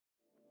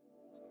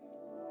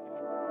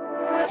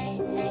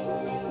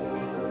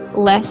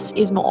less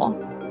is more.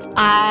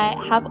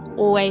 I have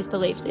always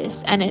believed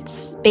this, and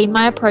it's been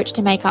my approach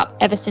to makeup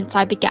ever since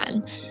I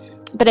began.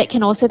 But it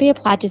can also be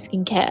applied to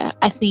skincare.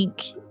 I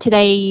think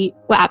today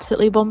we're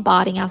absolutely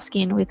bombarding our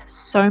skin with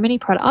so many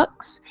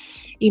products,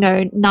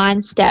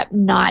 9-step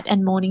night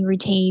and morning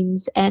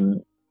routines.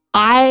 And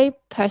I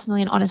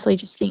personally and honestly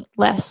just think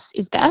less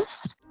is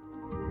best.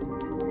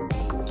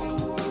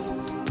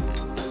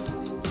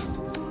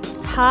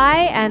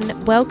 Hi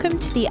and welcome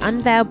to the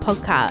Unveiled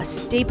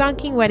podcast,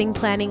 debunking wedding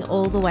planning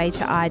all the way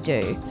to I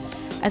do.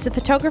 As a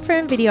photographer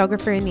and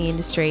videographer in the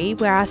industry,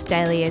 we're asked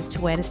daily as to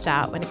where to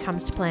start when it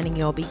comes to planning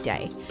your big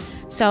day.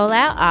 So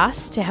allow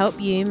us to help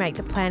you make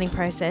the planning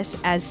process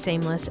as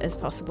seamless as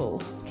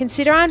possible.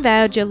 Consider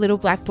Unveiled your little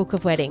black book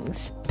of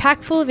weddings,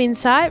 packed full of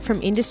insight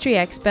from industry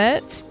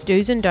experts,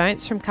 do's and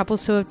don'ts from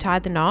couples who have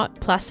tied the knot,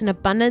 plus an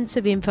abundance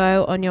of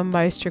info on your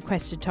most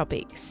requested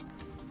topics.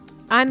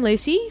 I'm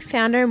Lucy,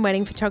 founder and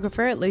wedding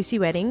photographer at Lucy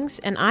Weddings,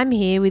 and I'm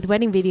here with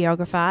wedding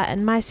videographer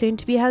and my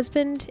soon-to-be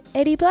husband,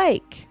 Eddie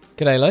Blake.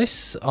 G'day,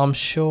 Luce. I'm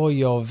sure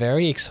you're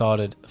very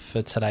excited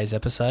for today's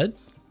episode.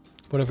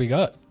 What have we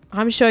got?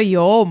 I'm sure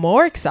you're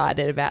more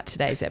excited about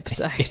today's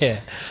episode.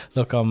 Yeah.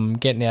 Look, I'm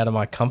getting out of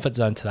my comfort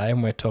zone today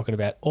and we're talking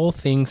about all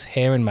things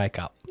hair and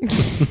makeup.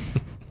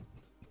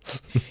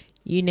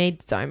 You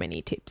need so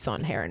many tips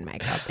on hair and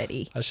makeup,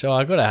 Eddie. Sure,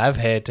 I've got to have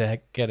hair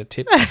to get a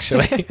tip,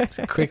 actually. It's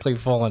quickly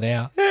falling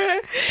out.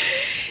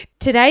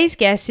 Today's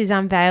guest is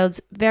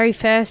Unveiled's very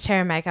first hair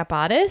and makeup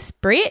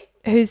artist, Britt,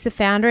 who's the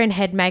founder and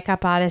head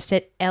makeup artist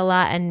at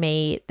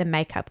Ella&Me, the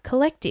makeup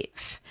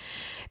collective.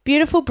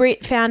 Beautiful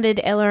Britt founded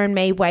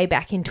Ella&Me way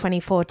back in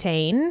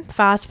 2014.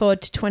 Fast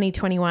forward to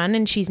 2021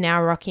 and she's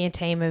now rocking a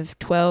team of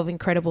 12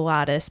 incredible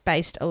artists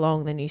based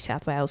along the New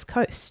South Wales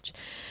coast.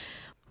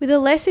 With a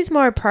less is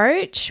more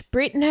approach,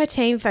 Britt and her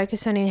team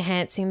focus on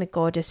enhancing the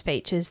gorgeous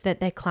features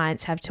that their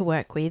clients have to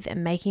work with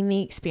and making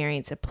the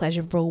experience a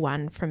pleasurable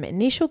one from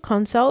initial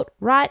consult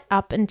right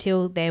up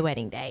until their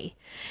wedding day.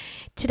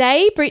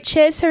 Today, Britt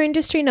shares her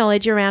industry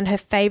knowledge around her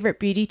favourite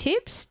beauty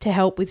tips to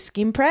help with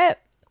skin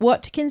prep,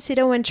 what to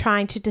consider when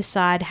trying to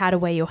decide how to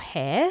wear your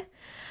hair,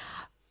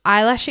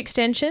 eyelash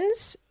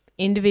extensions,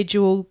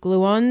 individual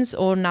glue-ons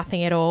or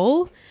nothing at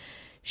all.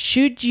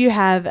 Should you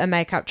have a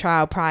makeup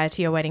trial prior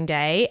to your wedding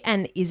day,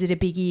 and is it a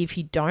biggie if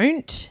you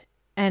don't?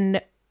 And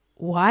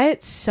why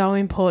it's so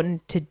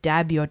important to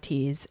dab your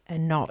tears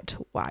and not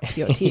wipe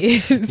your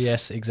tears.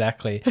 Yes,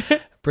 exactly.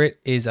 Britt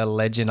is a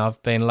legend.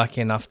 I've been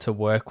lucky enough to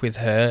work with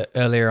her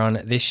earlier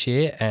on this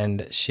year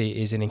and she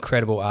is an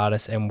incredible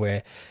artist and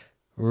we're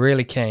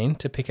really keen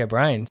to pick her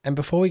brains. And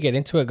before we get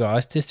into it,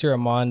 guys, just a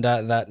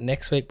reminder that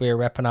next week we're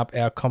wrapping up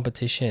our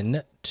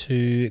competition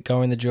to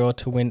go in the draw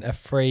to win a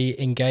free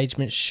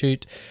engagement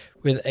shoot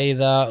with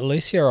either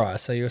Lucy or I.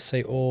 So you'll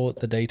see all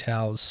the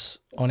details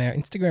on our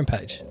Instagram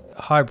page.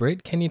 Hi,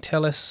 Britt. Can you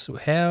tell us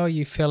how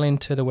you fell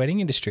into the wedding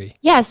industry?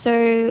 Yeah,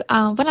 so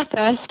when I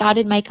first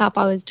started makeup,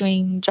 I was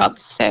doing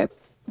jobs for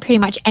pretty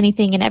much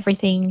anything and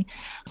everything,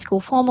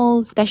 school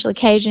formals, special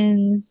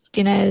occasions,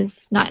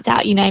 dinners, nights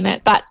out, you name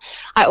it. But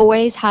I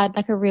always had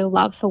like a real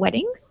love for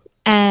weddings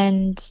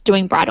and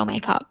doing bridal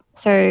makeup.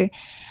 So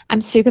I'm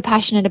super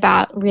passionate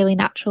about really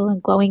natural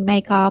and glowing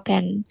makeup,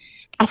 and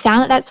I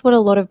found that that's what a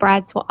lot of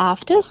brides were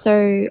after.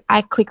 So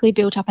I quickly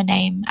built up a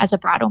name as a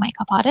bridal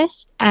makeup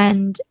artist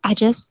and I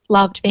just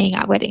loved being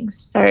at weddings.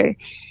 So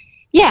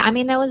yeah, I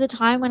mean, there was a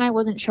time when I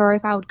wasn't sure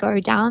if I would go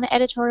down the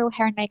editorial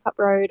hair and makeup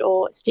road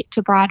or stick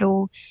to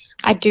bridal.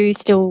 I do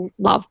still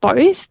love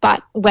both,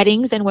 but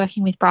weddings and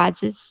working with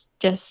brides is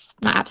just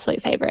my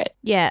absolute favourite.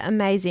 Yeah,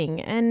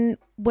 amazing. And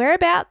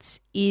whereabouts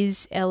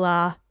is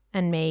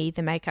Ella&Me,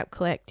 the makeup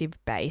collective,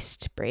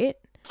 based, Britt?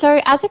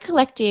 So as a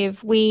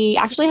collective, we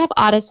actually have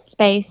artist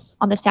space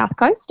on the south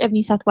coast of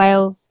New South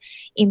Wales,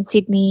 in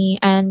Sydney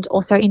and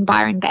also in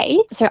Byron Bay.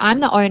 So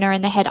I'm the owner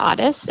and the head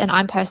artist, and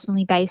I'm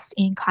personally based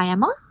in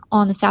Kiama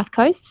on the south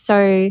coast.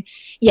 So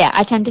yeah,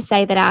 I tend to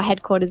say that our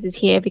headquarters is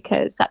here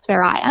because that's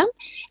where I am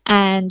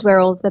and where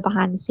all of the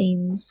behind the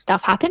scenes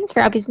stuff happens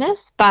for our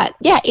business. But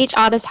yeah, each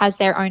artist has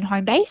their own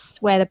home base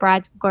where the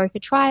brides will go for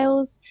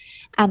trials,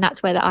 and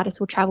that's where the artist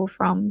will travel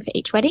from for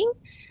each wedding.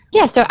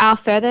 Yeah, so our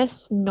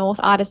furthest north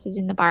artist is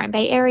in the Byron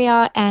Bay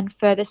area and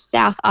furthest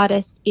south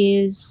artist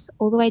is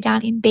all the way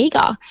down in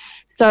Bega.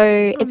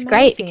 So it's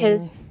great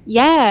because,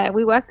 yeah,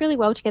 we work really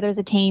well together as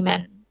a team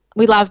and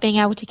we love being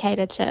able to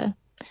cater to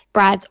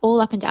brides all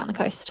up and down the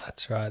coast.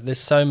 That's right. There's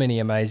so many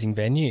amazing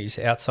venues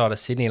outside of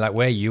Sydney, like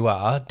where you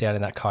are down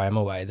in that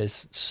Kiama way.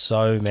 There's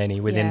so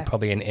many within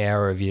probably an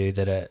hour of you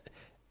that are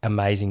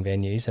amazing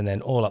venues, and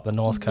then all up the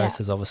north coast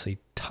there's obviously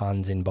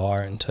tons in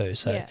Byron too,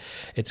 so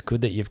it's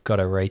good that you've got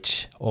to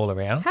reach all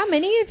around. How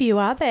many of you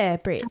are there,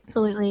 Britt?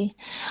 Absolutely.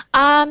 So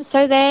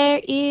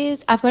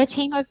I've got a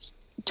team of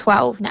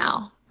 12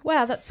 now.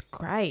 Wow, that's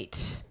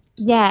great.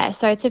 Yeah,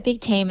 so it's a big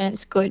team and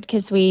it's good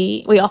because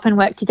we often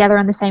work together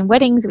on the same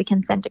weddings. We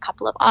can send a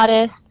couple of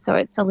artists, so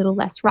it's a little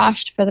less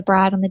rushed for the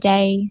bride on the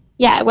day.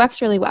 Yeah, it works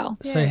really well.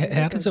 So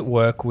Yeah, how does it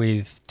work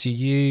with, do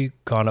you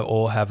kind of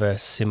all have a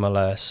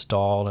similar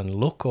style and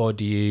look, or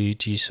do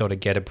you sort of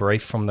get a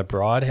brief from the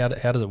bride?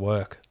 How does it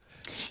work?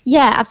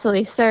 Yeah,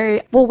 absolutely.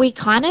 So, well, we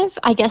kind of,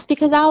 I guess,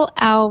 because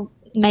our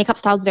makeup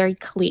style is very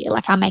clear,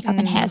 like our makeup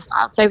and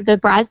hairstyle. So the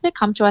brides that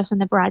come to us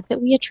and the brides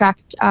that we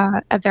attract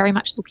are very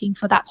much looking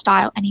for that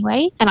style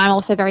anyway. And I'm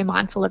also very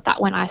mindful of that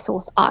when I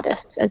source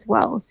artists as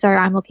well. So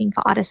I'm looking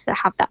for artists that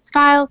have that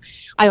style.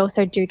 I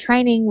also do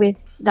training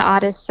with the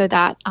artists so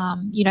that,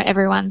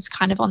 everyone's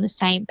kind of on the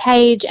same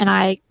page. And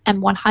I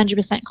am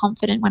 100%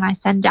 confident when I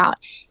send out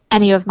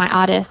any of my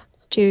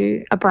artists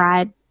to a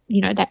bride,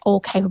 they're all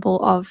capable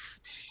of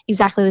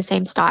exactly the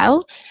same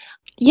style.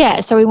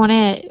 Yeah, so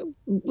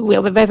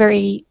we're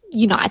very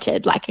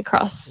united, like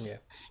across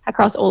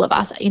all of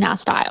us in our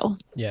style.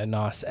 Yeah,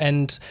 nice.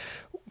 And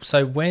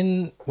so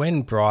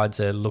when brides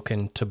are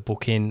looking to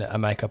book in a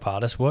makeup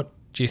artist, what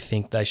do you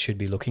think they should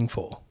be looking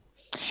for?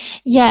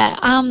 Yeah,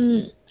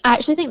 I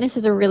actually think this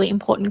is a really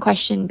important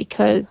question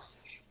because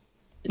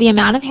the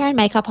amount of hair and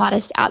makeup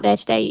artists out there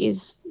today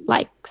is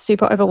like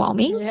super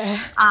overwhelming. Yeah.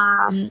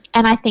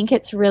 And I think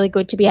it's really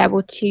good to be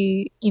able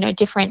to,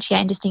 differentiate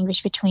and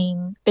distinguish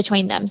between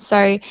them.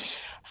 So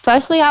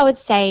firstly, I would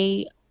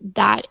say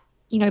that,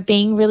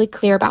 being really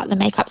clear about the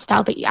makeup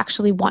style that you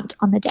actually want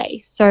on the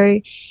day. So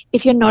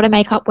if you're not a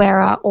makeup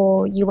wearer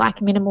or you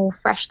like minimal,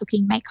 fresh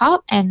looking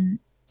makeup and,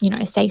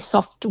 say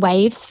soft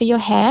waves for your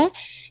hair,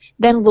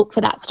 then look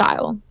for that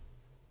style.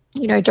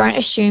 Don't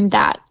assume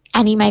that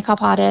any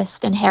makeup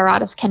artist and hair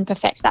artist can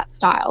perfect that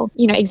style.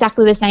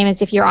 Exactly the same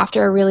as if you're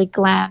after a really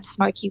glam,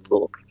 smoky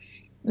look.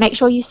 Make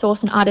sure you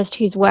source an artist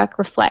whose work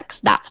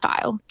reflects that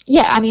style.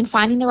 Yeah, I mean,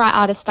 finding the right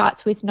artist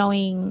starts with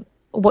knowing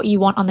what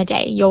you want on the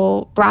day,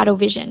 your bridal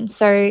vision.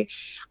 So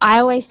I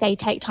always say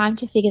take time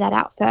to figure that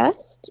out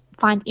first.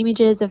 Find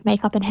images of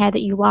makeup and hair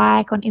that you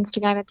like on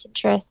Instagram and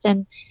Pinterest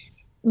and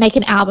make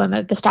an album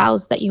of the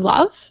styles that you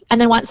love.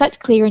 And then once that's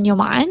clear in your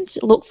mind,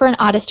 look for an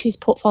artist whose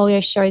portfolio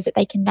shows that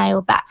they can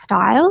nail that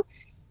style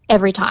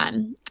every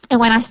time. And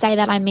when I say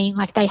that, I mean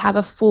like they have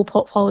a full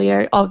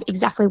portfolio of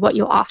exactly what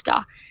you're after,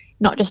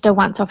 not just a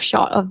once-off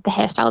shot of the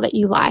hairstyle that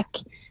you like.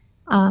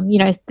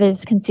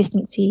 There's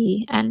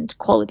consistency and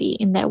quality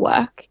in their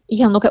work. You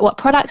can look at what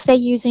products they're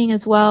using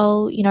as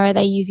well. Are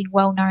they using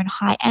well-known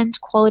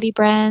high-end quality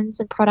brands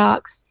and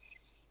products?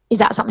 Is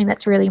that something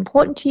that's really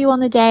important to you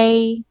on the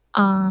day?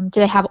 Do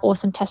they have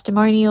awesome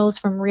testimonials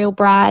from real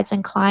brides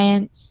and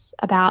clients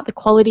about the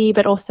quality,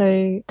 but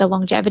also the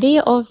longevity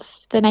of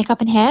the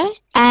makeup and hair?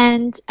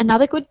 And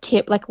another good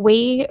tip, like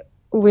we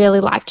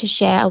really like to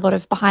share a lot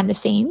of behind the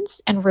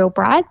scenes and real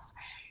brides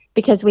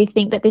because we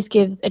think that this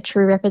gives a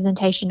true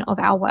representation of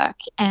our work.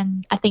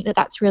 And I think that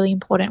that's really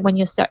important when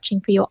you're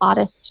searching for your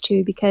artists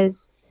too,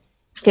 because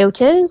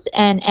filters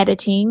and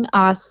editing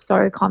are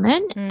so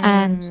common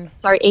and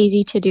so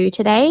easy to do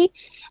today.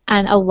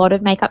 And a lot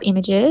of makeup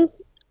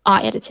images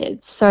are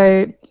edited.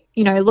 So,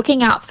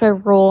 looking out for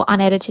raw,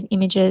 unedited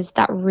images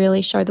that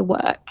really show the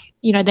work,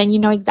 then you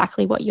know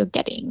exactly what you're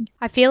getting.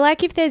 I feel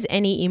like if there's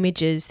any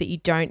images that you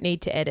don't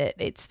need to edit,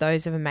 it's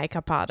those of a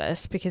makeup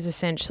artist because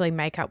essentially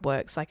makeup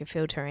works like a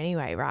filter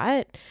anyway,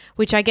 right?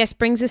 Which I guess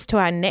brings us to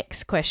our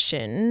next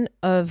question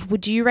of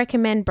would you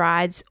recommend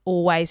brides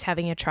always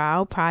having a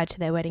trial prior to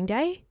their wedding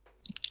day?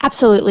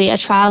 Absolutely. A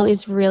trial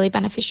is really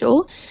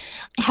beneficial.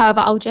 However,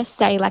 I'll just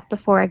say, like,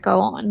 before I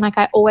go on, like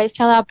I always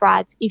tell our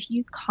brides, if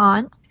you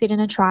can't fit in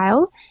a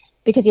trial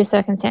because your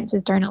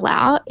circumstances don't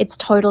allow, it's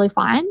totally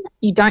fine.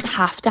 You don't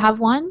have to have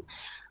one.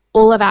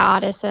 All of our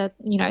artists are,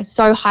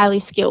 so highly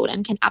skilled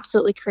and can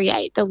absolutely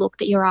create the look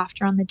that you're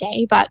after on the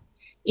day. But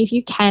if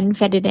you can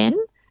fit it in,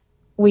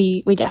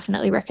 we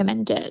definitely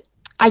recommend it.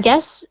 I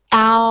guess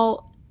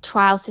our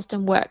trial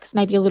system works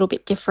maybe a little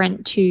bit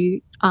different to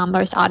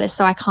most artists,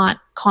 so I can't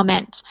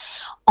comment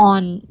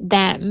on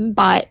them,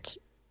 but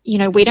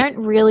we don't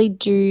really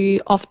do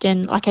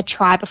often like a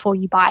try before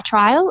you buy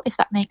trial, if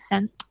that makes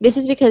sense. This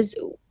is because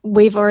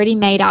we've already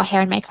made our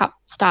hair and makeup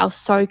style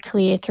so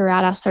clear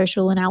throughout our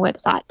social and our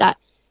website that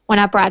when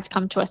our brides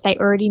come to us, they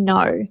already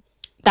know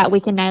that we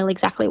can nail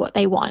exactly what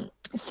they want.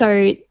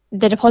 So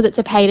the deposits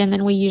are paid and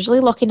then we usually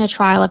lock in a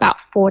trial about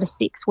 4 to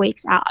 6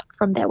 weeks out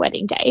from their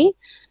wedding day.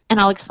 And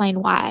I'll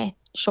explain why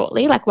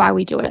shortly, like why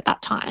we do it at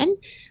that time.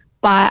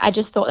 But I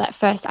just thought that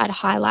first I'd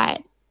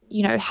highlight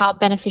how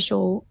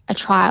beneficial a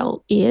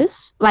trial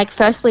is. Like,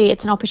 firstly,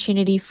 it's an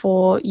opportunity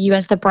for you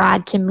as the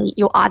bride to meet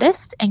your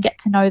artist and get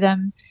to know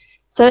them.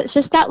 So it's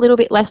just that little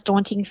bit less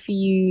daunting for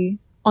you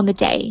on the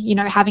day,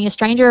 having a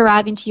stranger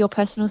arrive into your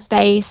personal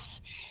space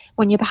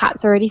when you're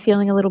perhaps already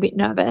feeling a little bit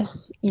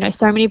nervous.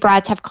 So many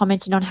brides have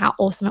commented on how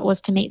awesome it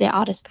was to meet their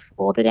artist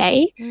before the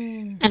day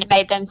and it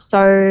made them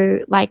so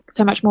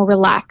much more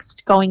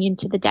relaxed going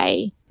into the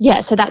day.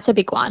 Yeah, so that's a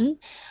big one.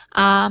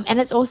 And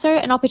it's also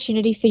an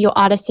opportunity for your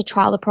artist to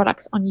trial the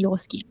products on your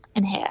skin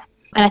and hair.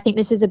 And I think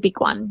this is a big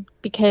one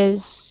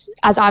because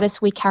as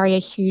artists, we carry a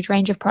huge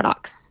range of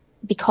products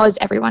because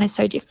everyone is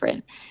so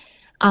different.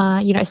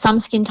 Some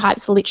skin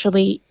types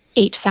literally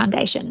eat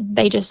foundation.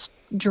 They just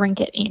drink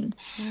it in.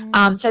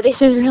 So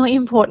this is really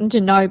important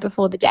to know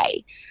before the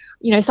day.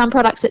 Some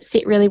products that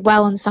sit really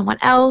well on someone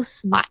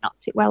else might not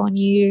sit well on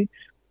you.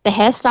 The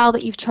hairstyle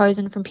that you've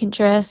chosen from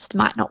Pinterest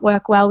might not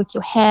work well with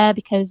your hair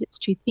because it's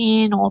too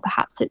thin, or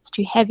perhaps it's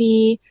too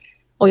heavy,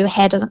 or your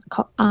hair doesn't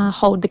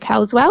hold the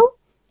curls well.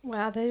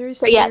 Wow, there is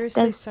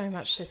seriously so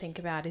much to think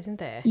about, isn't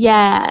there?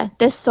 Yeah,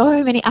 there's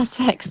so many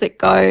aspects that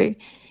go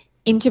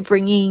into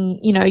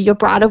bringing, your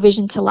bridal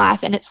vision to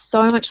life, and it's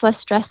so much less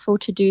stressful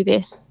to do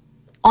this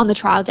on the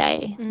trial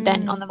day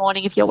than on the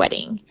morning of your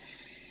wedding.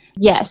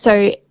 Yeah,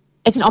 so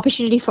it's an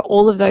opportunity for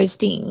all of those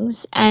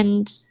things.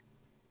 And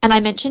I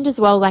mentioned as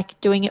well, like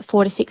doing it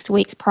 4 to 6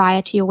 weeks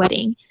prior to your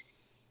wedding.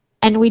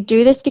 And we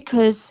do this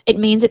because it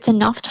means it's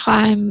enough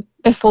time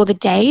before the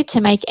day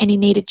to make any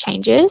needed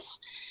changes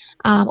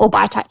or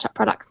buy touch-up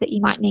products that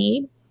you might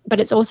need. But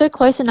it's also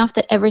close enough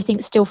that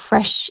everything's still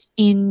fresh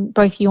in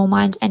both your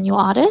mind and your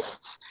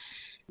artist's.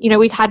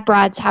 We've had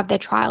brides have their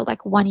trial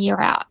like 1 year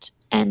out,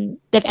 and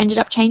they've ended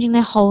up changing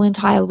their whole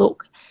entire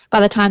look by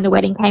the time the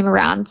wedding came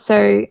around.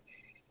 So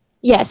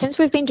yeah, since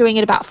we've been doing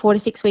it about 4 to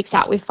 6 weeks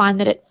out, we find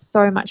that it's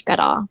so much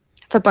better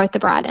for both the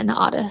bride and the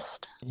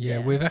artist. Yeah,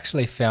 we've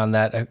actually found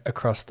that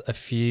across a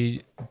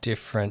few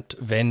different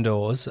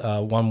vendors.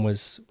 One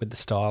was with the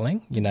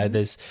styling.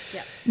 There's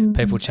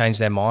people change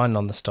their mind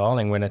on the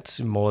styling when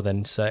it's more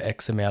than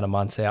X amount of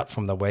months out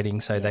from the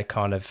wedding. So they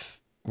kind of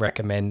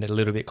recommend a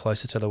little bit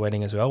closer to the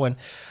wedding as well. And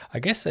I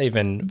guess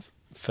even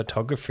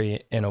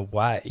photography, in a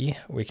way,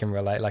 we can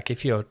relate. Like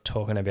if you're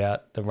talking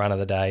about the run of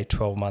the day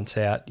 12 months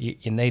out,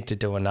 you need to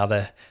do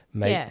another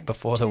meet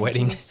before the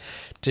wedding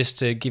just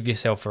to give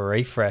yourself a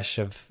refresh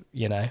of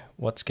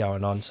what's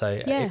going on.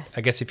 So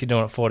I guess if you're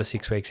doing it 4 to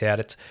 6 weeks out,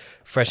 it's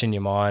fresh in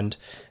your mind,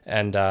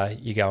 and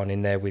you're going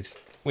in there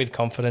with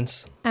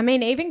confidence. I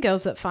mean, even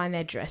girls that find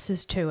their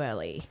dresses too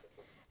early,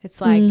 it's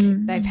like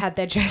they've had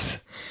their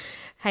dress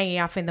hanging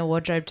up in the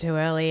wardrobe too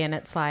early, and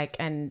it's like,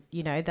 and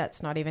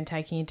that's not even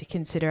taking into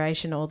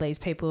consideration all these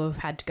people who've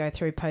had to go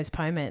through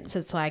postponements.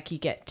 It's like you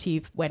get to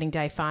your wedding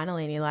day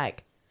finally and you're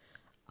like,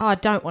 oh, I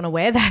don't want to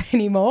wear that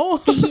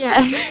anymore.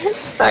 Yeah,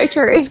 so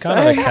true. It's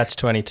kind of a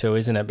catch-22,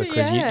 isn't it?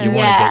 Because you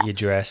want to get your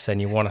dress and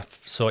you want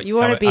to sort. You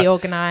want to be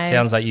organised.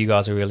 Sounds like you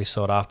guys are really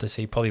sought after,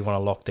 so you probably want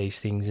to lock these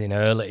things in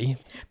early.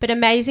 But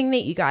amazing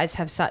that you guys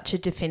have such a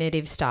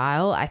definitive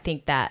style. I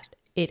think that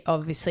it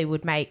obviously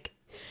would make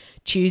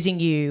choosing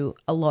you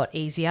a lot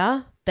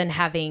easier than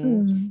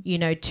having,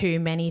 too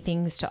many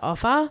things to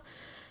offer.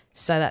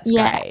 So that's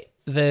great.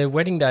 The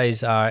wedding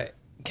days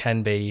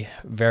can be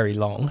very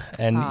long,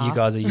 and you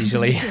guys are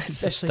usually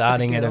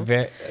starting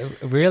at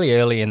really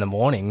early in the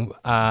morning.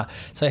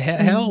 So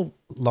how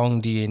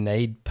long do you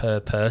need per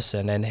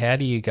person, and how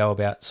do you go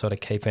about sort of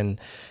keeping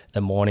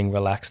the morning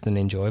relaxed and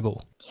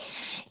enjoyable?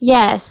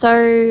 Yeah,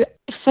 so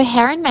for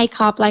hair and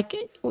makeup, like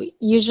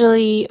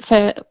usually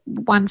for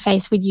one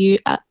face we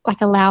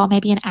allow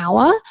maybe an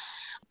hour.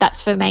 That's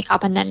for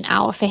makeup, and then an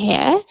hour for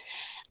hair.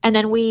 And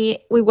then we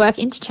work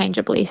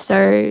interchangeably.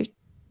 So,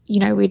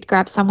 we'd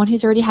grab someone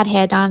who's already had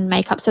hair done,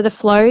 makeup. So the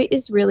flow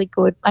is really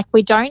good. Like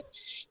we don't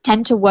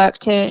tend to work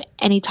to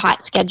any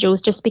tight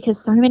schedules just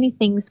because so many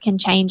things can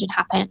change and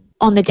happen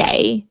on the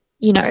day,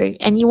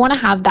 and you want to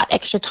have that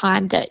extra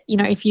time that,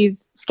 if you've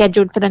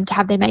scheduled for them to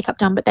have their makeup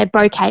done, but their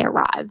bouquet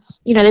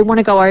arrives, they want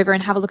to go over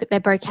and have a look at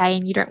their bouquet,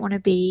 and you don't want to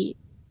be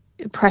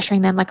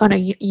pressuring them like, oh no,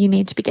 you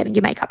need to be getting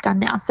your makeup done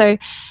now. So,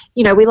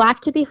 we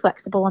like to be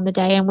flexible on the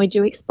day, and we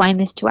do explain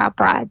this to our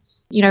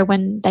brides,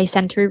 when they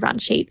send through run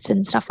sheets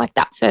and stuff like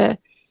that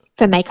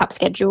for makeup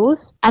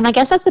schedules. And I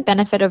guess that's the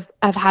benefit of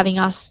having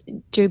us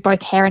do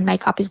both hair and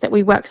makeup, is that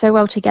we work so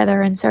well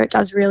together, and so it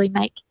does really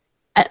make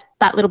it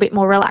that little bit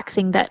more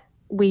relaxing that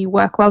we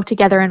work well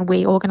together and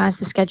we organise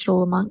the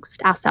schedule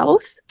amongst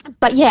ourselves.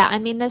 But yeah, I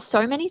mean, there's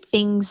so many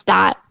things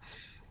that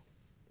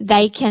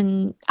they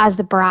can, as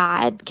the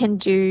bride, can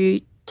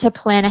do to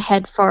plan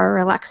ahead for a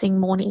relaxing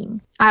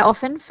morning. I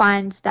often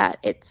find that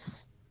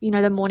it's,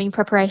 the morning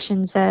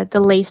preparations are the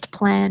least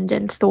planned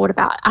and thought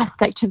about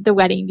aspect of the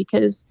wedding,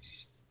 because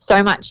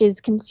so much is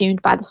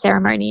consumed by the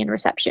ceremony and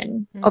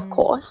reception, of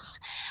course.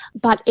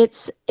 But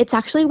it's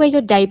actually where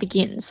your day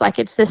begins. Like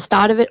it's the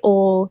start of it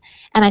all.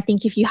 And I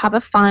think if you have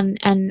a fun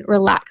and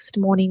relaxed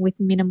morning with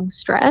minimal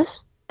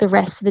stress, the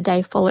rest of the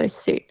day follows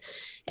suit.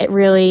 It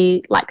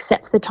really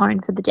sets the tone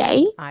for the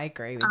day. I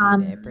agree with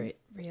you there, Britt,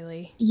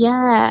 really.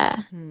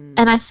 Yeah.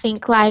 And I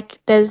think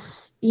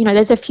there's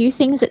a few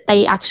things that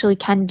they actually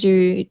can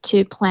do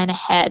to plan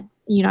ahead,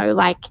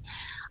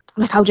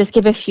 I'll just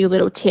give a few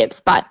little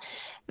tips, but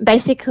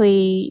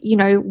basically,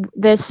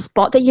 the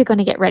spot that you're going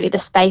to get ready, the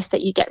space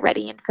that you get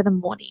ready in for the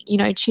morning,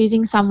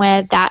 choosing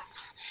somewhere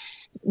that's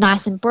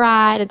nice and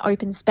bright, an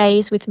open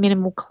space with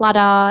minimal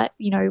clutter,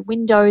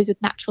 windows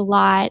with natural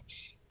light.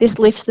 This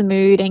lifts the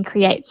mood and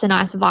creates a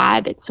nice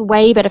vibe. It's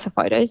way better for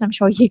photos. I'm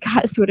sure you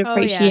guys would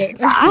appreciate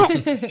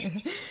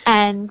that.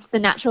 And the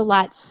natural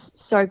light's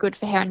so good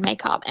for hair and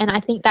makeup. And I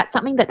think that's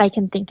something that they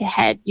can think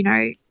ahead,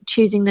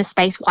 choosing the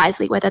space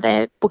wisely, whether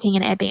they're booking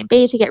an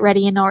Airbnb to get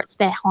ready in or it's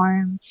their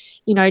home,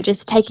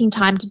 just taking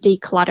time to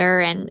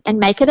declutter and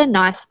make it a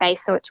nice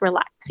space so it's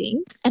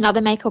relaxing.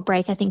 Another make or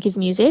break, I think, is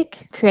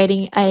music,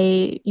 creating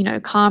a,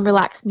 calm,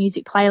 relaxed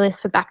music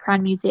playlist for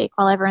background music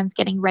while everyone's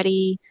getting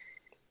ready.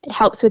 It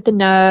helps with the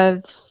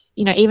nerves.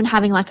 Even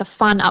having like a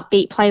fun,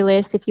 upbeat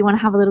playlist if you want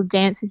to have a little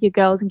dance with your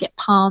girls and get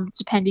pumped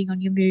depending on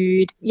your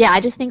mood. Yeah,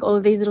 I just think all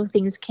of these little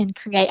things can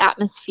create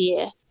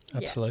atmosphere.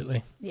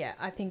 Absolutely. Yeah,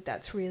 I think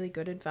that's really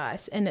good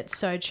advice. And it's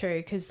so true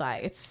because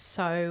it's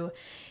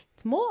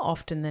more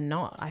often than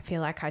not. I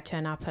feel like I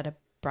turn up at a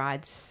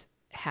bride's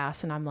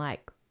house and I'm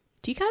like,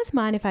 do you guys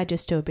mind if I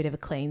just do a bit of a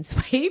clean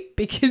sweep?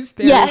 Because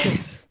there is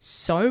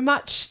so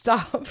much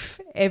stuff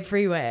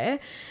everywhere.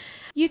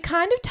 You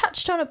kind of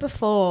touched on it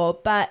before,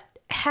 but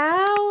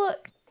how,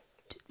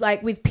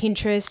 like with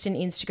Pinterest and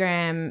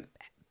Instagram,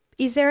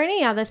 is there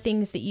any other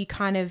things that you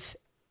kind of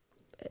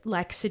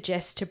like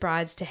suggest to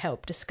brides to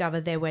help discover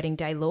their wedding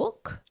day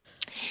look?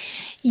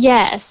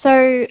 Yeah,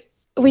 so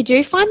we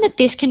do find that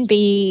this can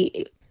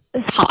be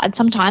hard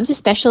sometimes,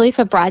 especially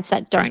for brides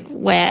that don't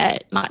wear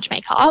much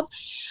makeup,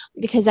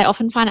 because they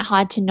often find it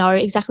hard to know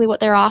exactly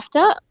what they're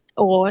after,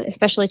 or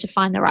especially to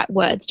find the right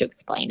words to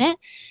explain it.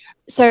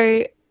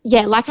 So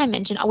yeah, like I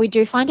mentioned, we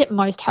do find it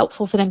most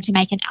helpful for them to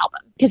make an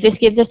album because this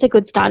gives us a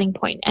good starting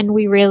point and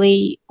we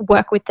really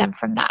work with them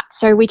from that.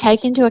 So we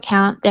take into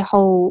account their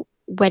whole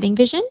wedding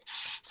vision.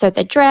 So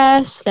their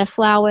dress, their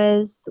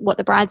flowers, what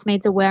the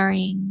bridesmaids are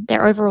wearing,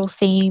 their overall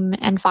theme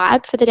and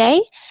vibe for the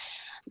day.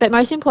 But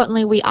most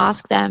importantly, we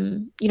ask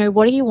them,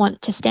 what do you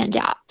want to stand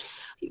out?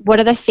 What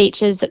are the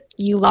features that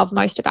you love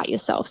most about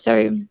yourself?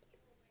 So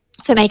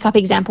for makeup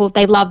example,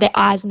 they love their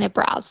eyes and their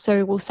brows.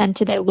 So we'll send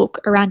to their look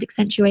around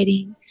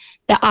accentuating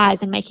their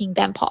eyes and making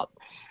them pop.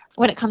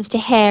 When it comes to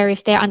hair,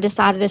 if they're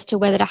undecided as to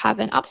whether to have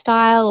an up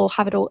style or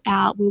have it all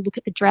out, we'll look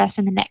at the dress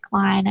and the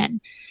neckline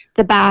and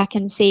the back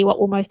and see what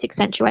will most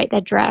accentuate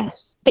their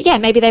dress. But yeah,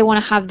 maybe they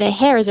want to have their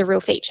hair as a real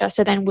feature,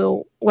 so then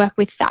we'll work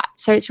with that.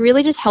 So it's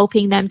really just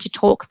helping them to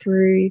talk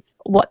through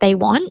what they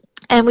want.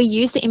 And we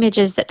use the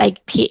images that they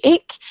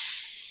pick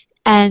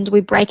and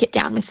we break it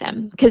down with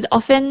them because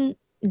often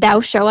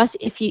they'll show us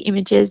a few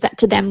images that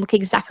to them look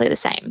exactly the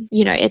same.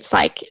 It's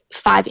like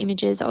 5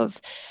 images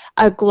of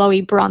a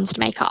glowy bronzed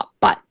makeup,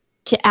 but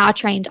to our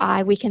trained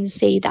eye, we can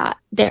see that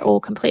they're all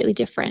completely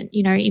different.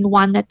 In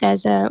one that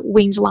there's a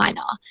winged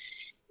liner,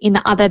 in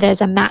the other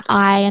there's a matte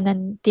eye, and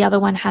then the other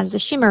one has a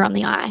shimmer on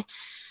the eye,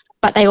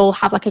 but they all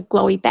have like a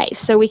glowy base.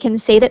 So we can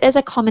see that there's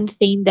a common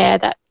theme there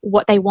that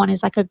what they want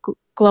is like a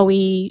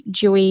glowy,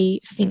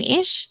 dewy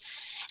finish.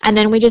 And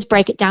then we just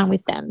break it down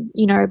with them,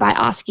 by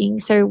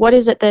asking, so what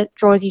is it that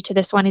draws you to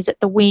this one? Is it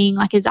the wing?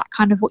 Like, is that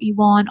kind of what you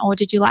want? Or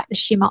did you like the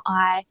shimmer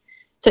eye?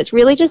 So it's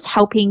really just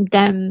helping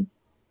them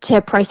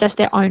to process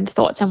their own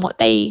thoughts and what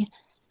they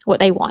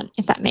want,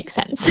 if that makes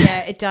sense.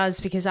 Yeah, it does,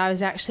 because I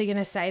was actually going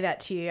to say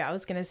that to you. I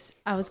was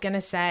going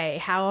to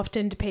say, how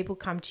often do people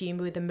come to you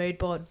with a mood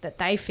board that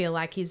they feel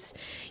like is,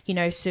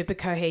 super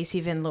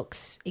cohesive and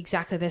looks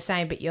exactly the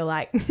same, but you're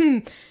like,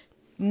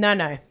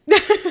 no.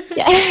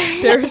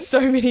 Yeah. There are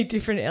so many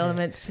different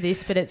elements to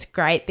this, but it's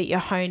great that you're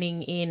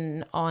honing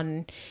in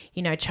on,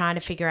 trying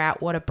to figure out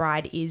what a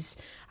bride is,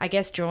 I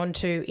guess, drawn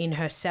to in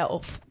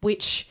herself,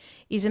 which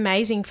is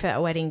amazing for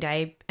a wedding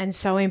day and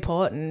so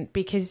important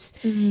because,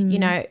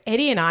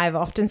 Eddie and I have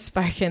often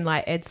spoken,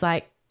 like, it's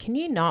like, can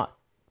you not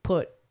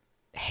put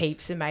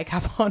heaps of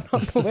makeup on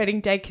the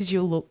wedding day because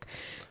you'll look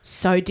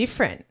so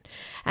different?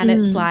 And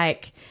it's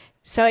like,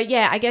 so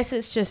yeah, I guess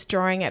it's just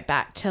drawing it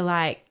back to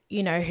like,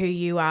 who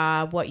you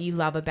are, what you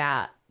love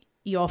about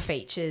your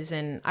features,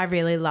 and I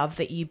really love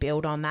that you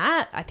build on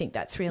that. I think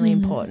that's really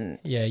important.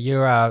 Yeah, you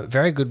are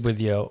very good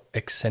with your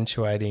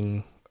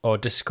accentuating or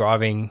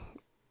describing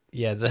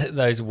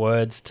those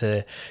words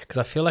because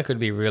I feel like it would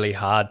be really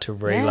hard to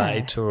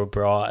relay to a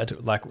bride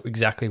like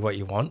exactly what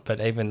you want, but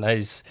even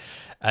those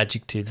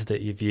adjectives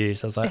that you've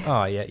used, I was like,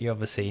 oh yeah, you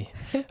obviously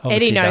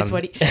Eddie knows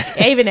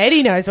even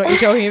Eddie knows what you're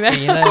talking about.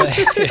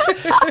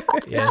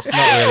 Yeah, it's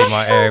not really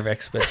my area of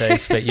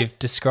expertise, but you've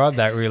described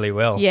that really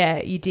well.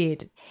 Yeah, you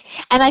did.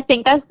 And I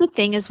think that's the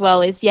thing as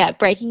well is,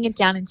 breaking it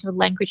down into a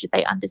language that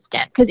they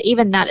understand. Because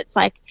even that, it's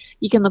like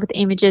you can look at the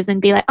images and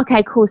be like,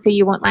 okay, cool. So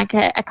you want like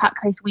a cut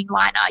crease wing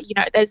liner.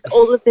 There's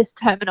all of this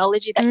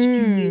terminology that you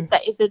can use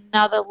that is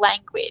another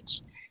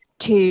language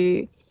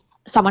to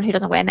someone who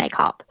doesn't wear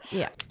makeup.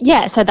 Yeah.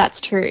 Yeah, so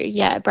that's true.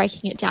 Yeah,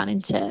 breaking it down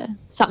into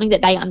something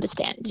that they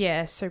understand.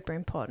 Yeah, super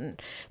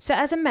important. So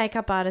as a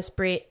makeup artist,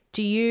 Britt,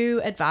 do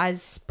you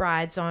advise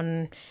brides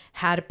on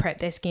how to prep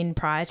their skin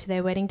prior to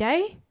their wedding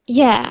day?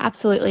 Yeah,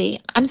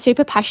 absolutely. I'm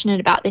super passionate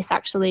about this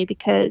actually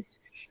because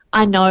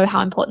I know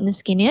how important the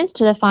skin is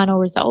to the final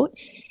result.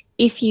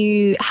 If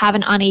you have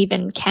an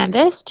uneven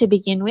canvas to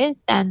begin with,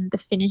 then the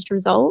finished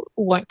result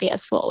won't be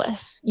as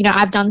flawless.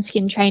 I've done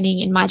skin training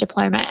in my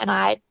diploma and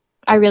I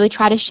really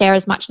try to share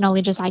as much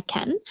knowledge as I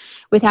can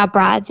with our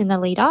brides in the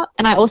lead up.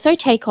 And I also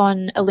take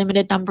on a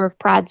limited number of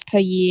brides per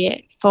year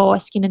for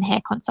skin and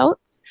hair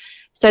consults.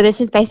 So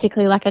this is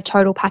basically like a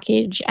total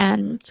package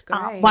and That's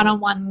great.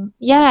 one-on-one.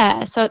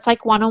 Yeah. So it's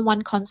like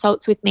one-on-one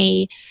consults with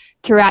me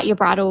throughout your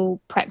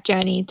bridal prep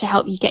journey to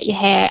help you get your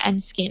hair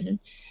and skin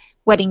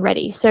wedding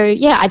ready. So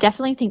yeah, I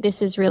definitely think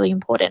this is really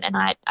important, and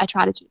I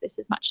try to do this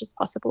as much as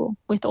possible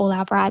with all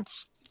our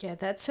brides. Yeah,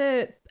 that's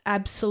a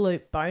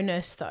absolute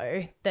bonus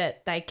though,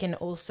 that they can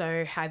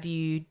also have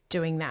you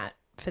doing that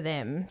for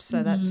them.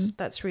 So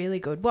that's really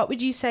good. What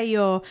would you say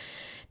your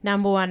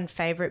number one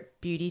favorite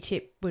beauty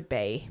tip would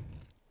be?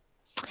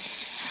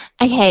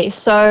 Okay,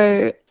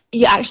 so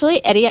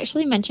Eddie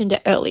actually mentioned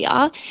it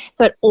earlier.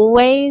 So it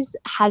always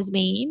has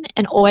been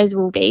and always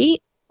will be,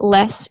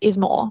 less is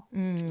more.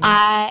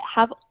 I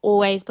have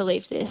always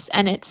believed this,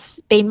 and it's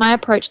been my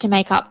approach to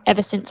makeup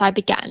ever since I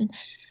began.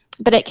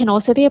 But it can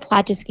also be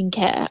applied to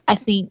skincare. I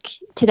think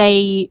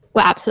today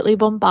we're absolutely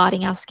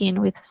bombarding our skin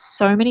with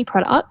so many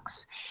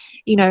products,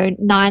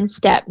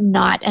 9-step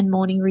night and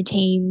morning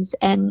routines.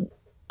 And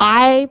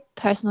I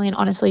personally and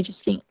honestly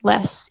just think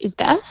less is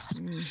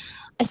best,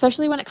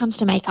 especially when it comes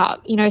to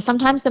makeup.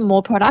 Sometimes the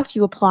more product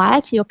you apply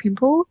to your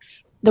pimple,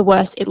 the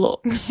worse it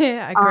looks.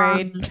 Yeah,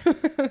 agreed.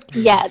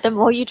 Yeah, the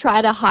more you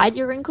try to hide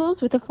your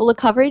wrinkles with a fuller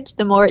coverage,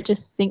 the more it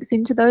just sinks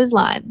into those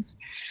lines.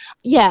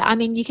 Yeah, I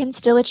mean, you can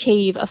still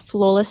achieve a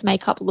flawless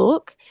makeup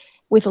look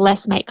with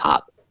less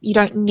makeup. You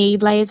don't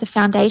need layers of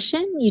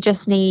foundation. You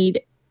just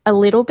need a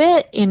little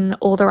bit in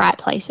all the right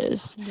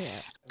places.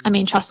 Yeah. I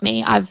mean, trust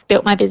me, I've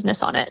built my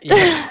business on it.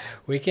 Yeah,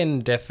 we can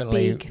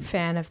definitely Big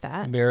fan of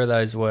that. mirror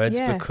those words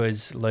Yeah.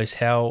 because, Luce,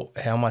 how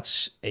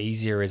much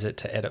easier is it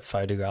to edit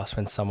photographs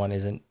when someone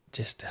isn't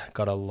just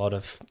got a lot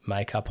of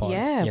makeup on?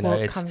 Yeah, You know,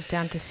 it comes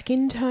down to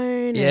skin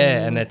tone.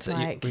 yeah, and it's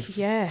like, we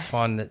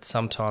find that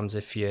sometimes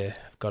if you've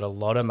got a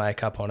lot of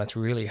makeup on, it's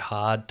really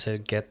hard to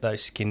get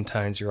those skin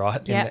tones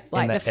right. Yeah,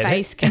 like the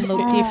face can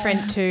look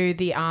different to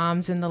the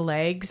arms and the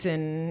legs,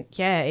 and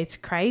yeah, it's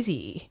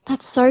crazy.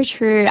 That's so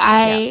true.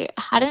 I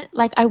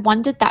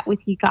wondered that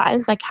with you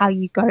guys, like how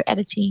you go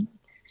editing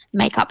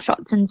makeup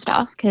shots and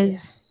stuff,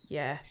 because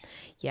Yeah,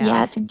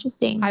 it's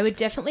interesting. I would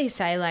definitely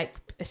say, like,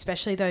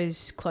 especially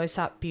those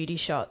close-up beauty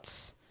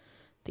shots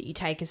that you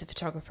take as a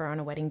photographer on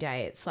a wedding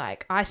day, it's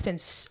like I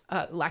spend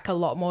like a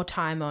lot more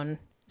time on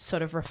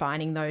sort of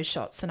refining those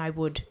shots than I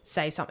would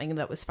say something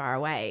that was far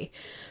away,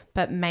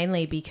 but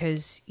mainly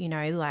because,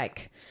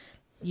 like,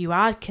 you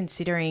are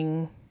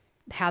considering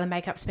how the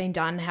makeup's been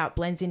done, how it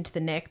blends into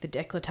the neck, the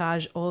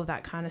décolletage, all of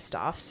that kind of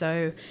stuff.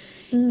 So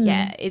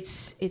yeah,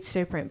 it's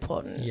super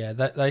important. Yeah,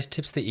 those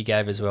tips that you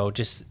gave as well,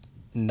 just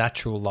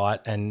natural light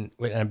and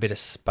a bit of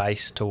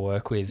space to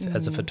work with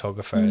as a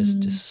photographer is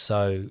just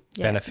so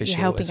beneficial.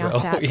 You're helping as well.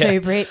 us out too,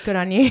 Britt. Good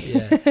on you.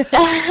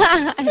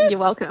 Yeah. You're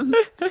welcome.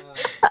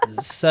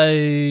 So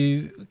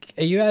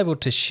are you able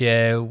to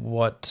share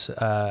what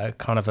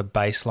kind of a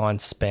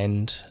baseline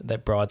spend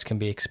that brides can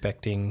be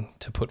expecting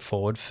to put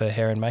forward for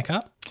hair and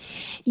makeup?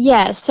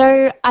 Yeah,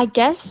 so I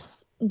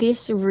guess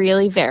this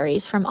really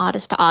varies from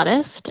artist to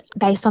artist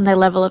based on their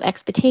level of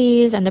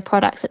expertise and the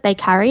products that they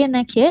carry in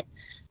their kit.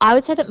 I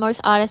would say that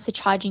most artists are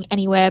charging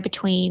anywhere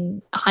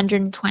between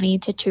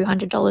 $120 to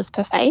 $200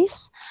 per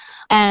face,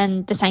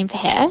 and the same for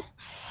hair.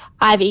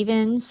 I've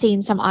even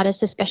seen some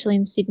artists, especially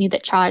in Sydney,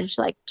 that charge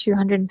like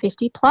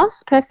 $250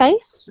 plus per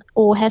face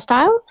or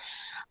hairstyle.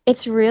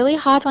 It's really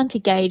hard one to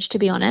gauge, to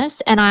be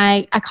honest, and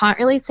I can't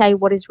really say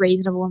what is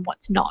reasonable and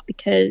what's not,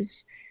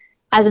 because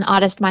as an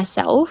artist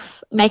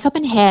myself, makeup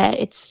and hair,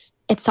 it's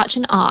such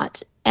an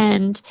art,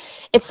 and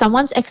it's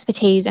someone's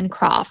expertise and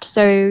craft.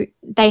 So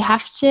they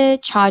have to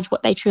charge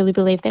what they truly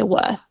believe they're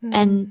worth.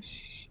 And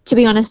to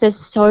be honest, there's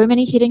so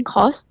many hidden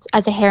costs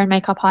as a hair and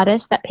makeup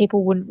artist that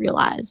people wouldn't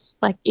realize.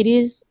 Like, it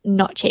is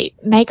not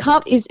cheap.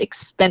 Makeup is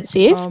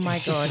expensive. Oh my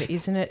God,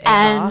 isn't it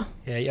And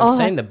ever? Yeah, I've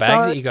seen the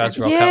bags that you guys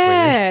rock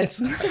up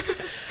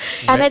with.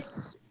 And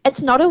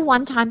it's not a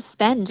one-time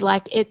spend.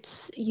 Like,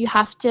 you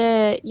have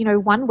to,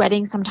 one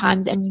wedding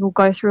sometimes and you'll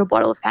go through a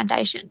bottle of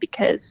foundation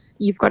because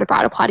you've got a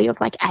bridal party of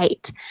like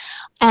 8.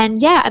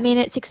 And yeah, I mean,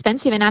 it's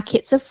expensive, and our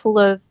kits are full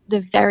of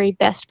the very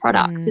best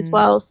products as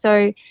well.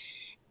 So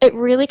it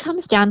really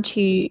comes down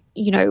to,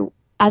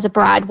 as a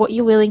bride, what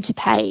you're willing to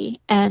pay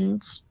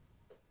and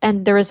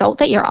the result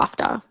that you're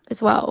after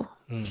as well.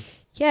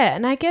 Yeah,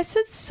 and I guess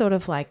it's sort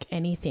of like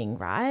anything,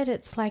 right?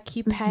 It's like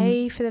you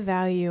pay for the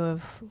value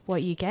of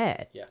what you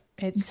get. Yeah.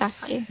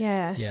 Exactly.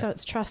 Yeah, so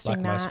it's trusting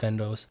like that. most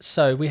vendors.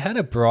 So we had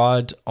a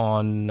bride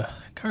on, I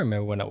can't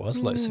remember when it was,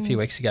 Luce, a few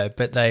weeks ago,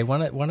 but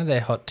one of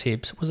their hot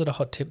tips, was it a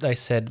hot tip? They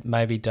said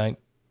maybe don't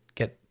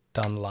get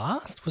done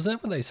last. Was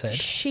that what they said?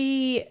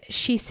 She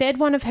said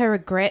one of her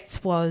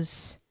regrets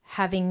was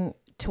having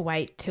to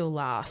wait till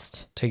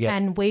last.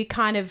 And we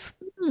kind of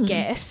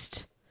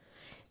guessed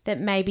that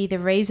maybe the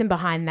reason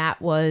behind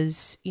that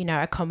was,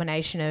 a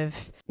combination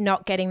of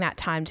not getting that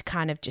time to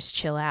kind of just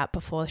chill out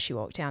before she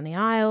walked down the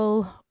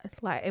aisle.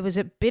 Like, it was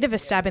a bit of a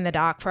stab in the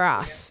dark for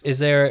us. Is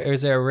there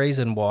a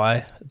reason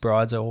why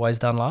brides are always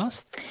done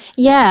last?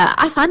 Yeah,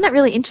 I find that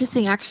really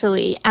interesting,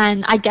 actually.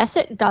 And I guess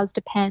it does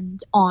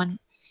depend on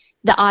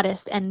the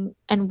artist and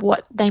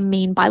what they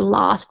mean by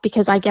last,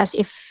 because I guess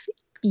if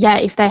yeah,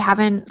 if they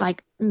haven't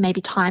like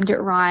maybe timed it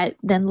right,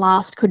 then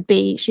last could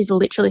be she's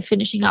literally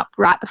finishing up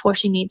right before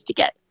she needs to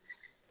get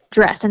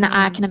dressed. And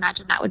I can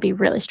imagine that would be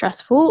really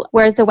stressful.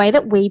 Whereas the way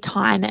that we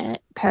time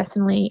it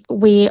personally,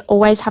 we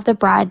always have the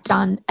bride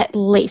done at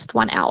least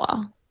 1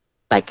 hour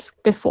like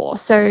before.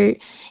 So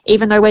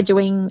even though we're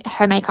doing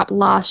her makeup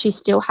last, she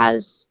still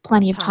has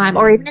plenty of time.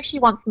 Or even if she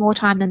wants more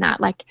time than that,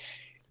 like,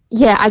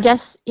 yeah, I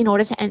guess in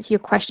order to answer your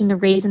question, the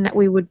reason that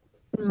we would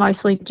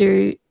mostly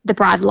do the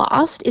bride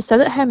last is so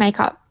that her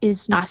makeup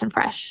is nice and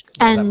fresh.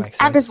 Yeah, that makes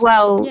And as sense.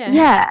 well,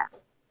 yeah.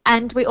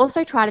 And we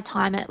also try to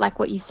time it like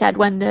what you said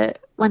when the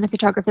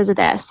photographers are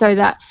there, so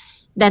that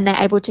then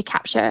they're able to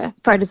capture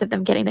photos of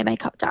them getting their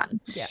makeup done.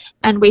 Yeah.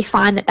 And we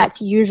find that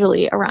that's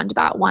usually around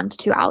about 1 to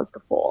 2 hours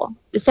before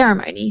the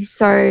ceremony.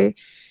 So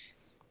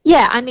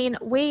yeah, I mean,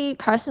 we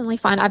personally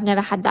find, I've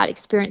never had that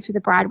experience with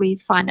a bride. We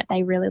find that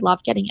they really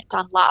love getting it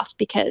done last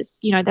because,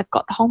 you know, they've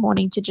got the whole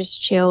morning to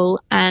just chill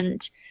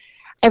and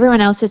everyone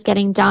else is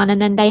getting done.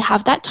 And then they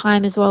have that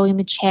time as well in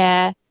the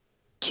chair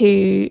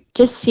to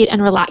just sit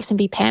and relax and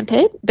be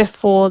pampered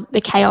before the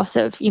chaos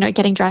of, you know,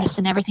 getting dressed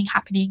and everything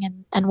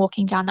happening and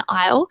walking down the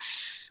aisle.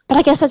 But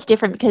I guess that's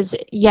different because,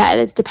 yeah,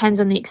 it depends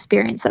on the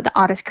experience that the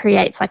artist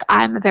creates. Like,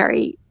 I'm a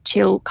very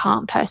chill,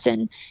 calm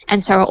person,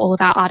 and so are all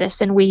of our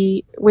artists, and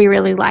we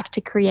really like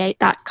to create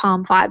that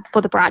calm vibe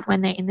for the bride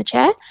when they're in the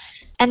chair.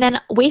 And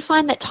then we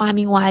find that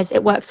timing-wise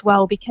it works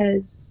well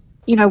because,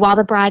 you know, while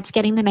the bride's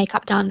getting the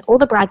makeup done, all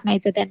the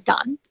bridesmaids are then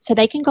done. So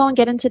they can go and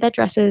get into their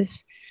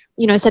dresses,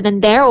 you know, so then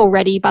they're all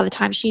ready by the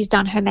time she's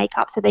done her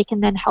makeup, so they can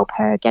then help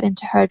her get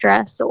into her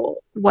dress or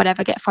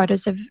whatever, get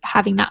photos of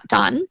having that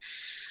done.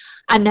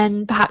 And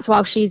then perhaps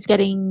while she's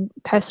getting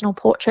personal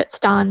portraits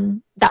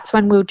done, that's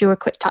when we'll do a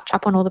quick touch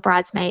up on all the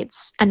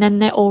bridesmaids, and then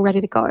they're all ready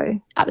to go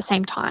at the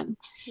same time.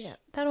 Yeah,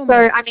 that all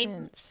So, makes I mean,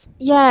 sense.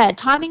 yeah,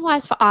 timing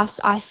wise for us,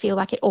 I feel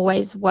like it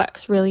always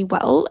works really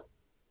well.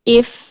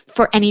 If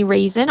for any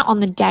reason on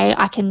the day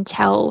I can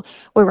tell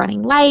we're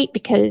running late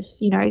because,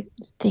 you know,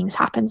 things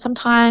happen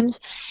sometimes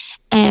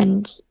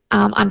and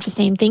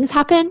unforeseen things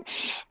happen,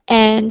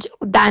 and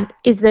that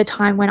is the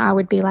time when I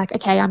would be like,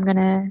 okay, I'm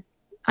gonna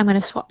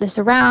swap this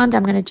around.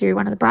 I'm gonna do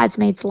one of the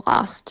bridesmaids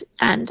last,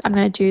 and I'm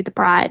gonna do the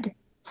bride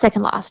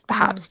second last,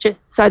 perhaps,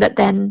 just so that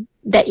then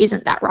there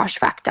isn't that rush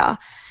factor.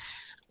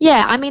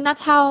 Yeah, I mean,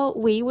 that's how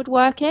we would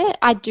work it.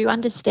 I do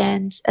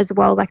understand as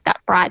well, like that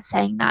bride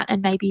saying that,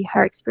 and maybe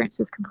her experience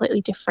was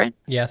completely different.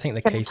 Yeah, I think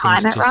the Can key you thing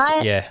is time it just,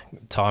 right?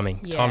 timing.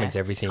 Yeah. Timing's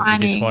everything. You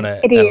Timing, just want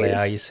to it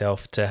allow is.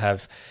 yourself to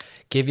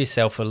give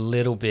yourself a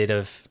little bit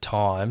of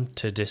time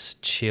to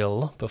just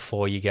chill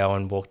before you go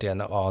and walk down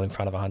the aisle in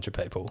front of 100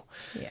 people.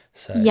 Yeah.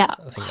 So Yeah,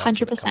 I think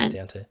that's what it comes 100%.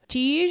 down to. Do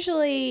you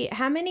usually,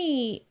 how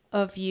many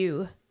of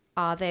you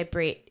are there,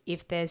 Britt,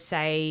 if there's,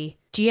 say,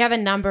 do you have a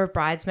number of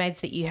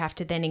bridesmaids that you have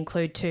to then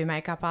include 2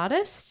 makeup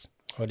artists?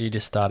 Or do you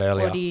just start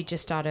earlier? Or do you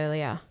just start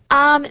earlier?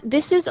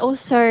 This is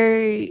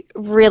also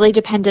really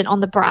dependent on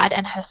the bride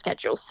and her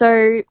schedule.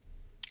 So,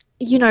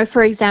 you know,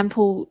 for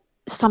example,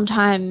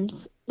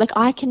 sometimes like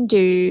I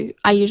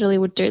usually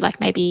would do like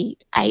maybe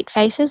 8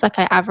 faces. Like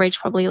I average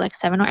probably like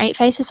 7 or 8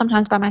 faces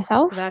sometimes by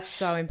myself. That's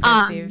so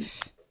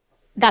impressive.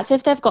 That's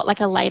if they've got like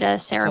a later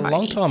It's a ceremony.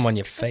 long time on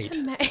your feet.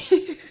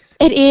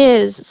 It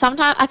is.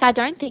 Sometimes like I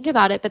don't think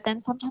about it, but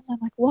then sometimes I'm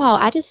like, wow,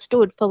 I just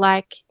stood for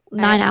like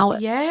 9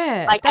 hours.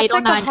 Yeah. Like that's 8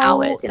 or 9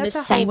 hours in that's the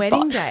a whole same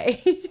wedding spot.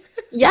 day.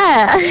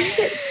 Yeah.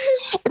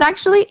 It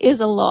actually is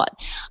a lot.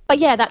 But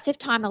yeah, that's if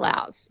time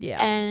allows.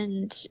 Yeah.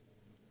 And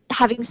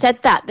having said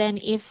that, then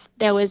if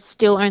there was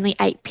still only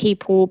 8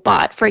 people,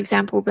 but for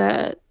example,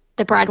 the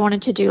bride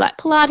wanted to do like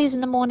Pilates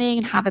in the morning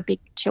and have a big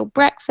chill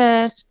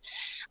breakfast,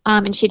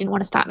 and she didn't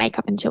want to start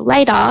makeup until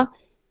later,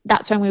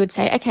 that's when we would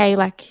say, okay,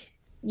 like,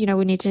 you know,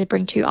 we need to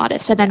bring 2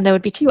 artists. So then there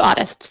would be 2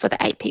 artists for the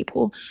 8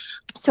 people.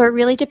 So it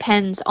really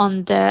depends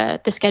on the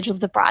schedule of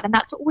the bride, and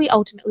that's what we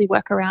ultimately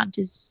work around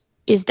is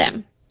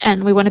them,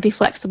 and we want to be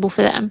flexible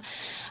for them.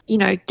 You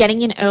know,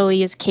 getting in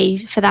early is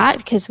key for that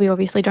because we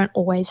obviously don't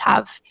always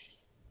have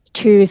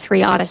 2,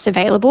 3 artists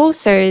available.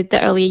 So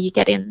the earlier you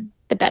get in,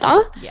 the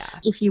better. Yeah.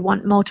 If you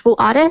want multiple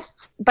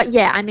artists. But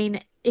yeah, I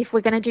mean, if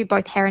we're going to do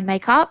both hair and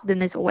makeup, then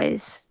there's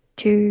always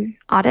 2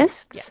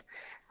 artists.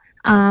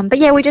 Yeah. But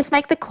yeah, we just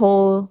make the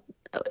call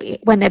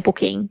when they're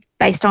booking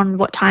based on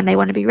what time they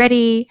want to be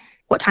ready,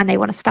 what time they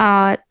want to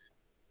start,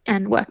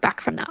 and work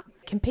back from that.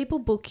 Can people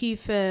book you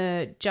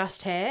for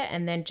just hair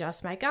and then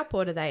just makeup,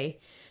 or do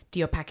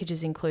your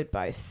packages include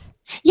both?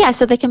 Yeah,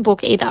 so they can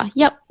book either.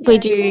 Yep, we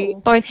do cool.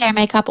 both hair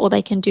makeup, or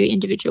they can do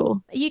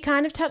individual. You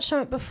kind of touched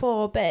on it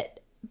before, but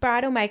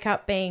bridal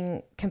makeup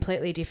being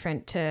completely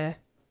different to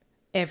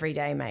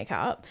everyday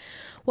makeup,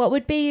 what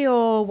would be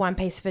your one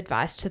piece of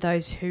advice to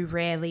those who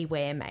rarely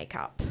wear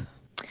makeup?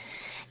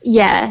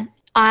 Yeah,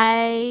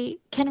 I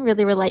can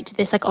really relate to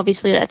this. Like,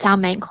 obviously, that's our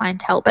main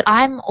clientele, but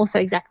I'm also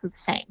exactly the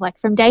same. Like,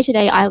 from day to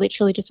day, I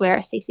literally just wear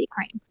a CC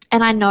cream.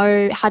 And I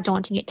know how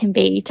daunting it can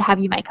be to have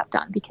your makeup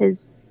done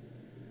because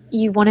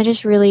you want to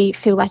just really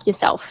feel like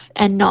yourself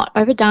and not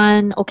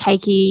overdone or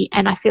cakey.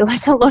 And I feel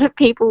like a lot of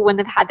people, when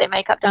they've had their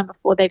makeup done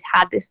before, they've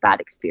had this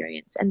bad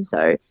experience. And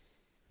so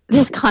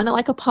there's kind of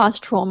like a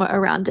past trauma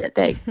around it.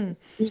 They,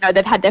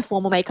 they've had their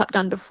formal makeup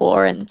done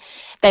before and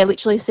they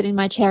literally sit in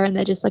my chair and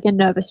they're just like a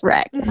nervous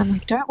wreck. And I'm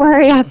like, don't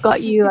worry, I've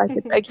got you. Like,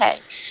 it's okay.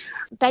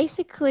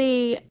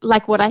 Basically,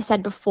 like what I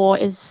said before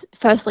is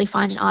firstly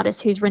find an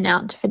artist who's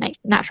renowned for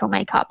natural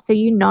makeup. So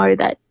you know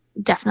that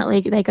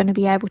definitely they're going to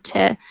be able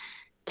to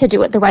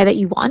do it the way that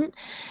you want,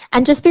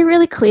 and just be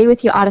really clear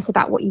with your artist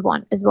about what you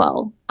want as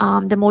well.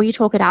 The more you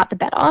talk it out, the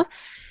better.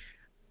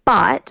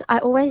 But I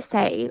always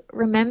say,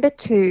 remember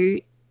too,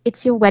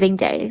 it's your wedding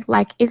day.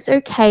 Like, it's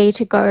okay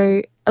to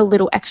go a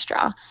little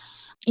extra.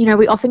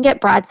 We often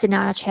get brides sitting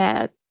on a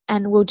chair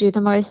and we'll do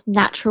the most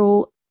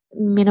natural,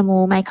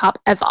 minimal makeup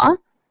ever,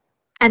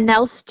 and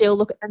they'll still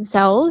look at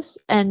themselves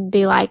and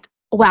be like,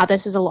 wow,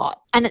 this is a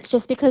lot. And it's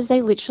just because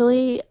they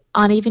literally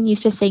aren't even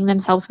used to seeing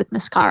themselves with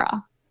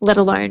mascara, let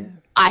alone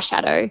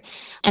eyeshadow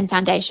and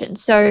foundation.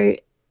 So,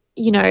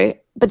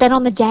 but then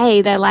on the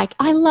day they're like,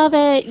 I love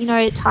it.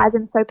 It ties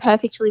in so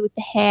perfectly with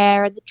the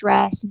hair and the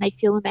dress and they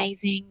feel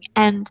amazing.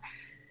 And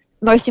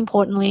most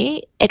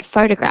importantly, it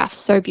photographs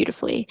so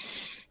beautifully.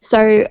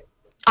 So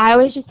I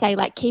always just say,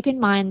 like, keep in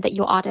mind that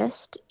your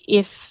artist,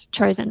 if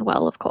chosen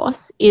well, of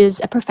course,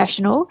 is a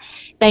professional.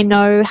 They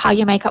know how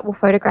your makeup will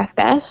photograph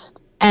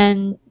best.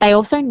 And they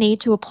also need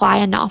to apply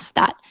enough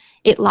that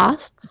it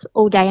lasts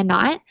all day and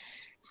night.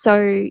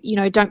 So,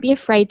 don't be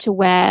afraid to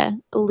wear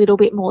a little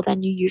bit more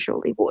than you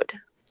usually would.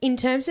 In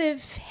terms of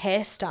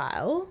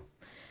hairstyle,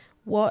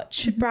 what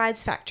should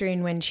brides factor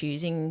in when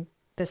choosing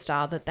the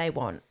style that they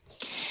want?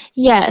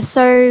 Yeah,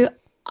 so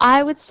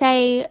I would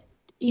say,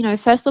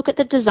 first look at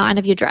the design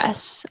of your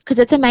dress, because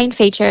it's a main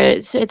feature.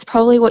 It's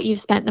probably what you've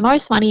spent the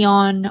most money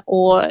on,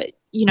 or,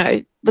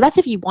 but that's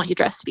if you want your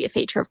dress to be a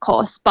feature, of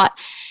course. But,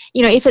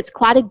 if it's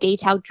quite a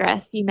detailed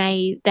dress, you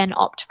may then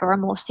opt for a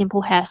more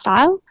simple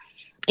hairstyle.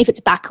 If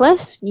it's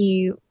backless,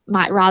 you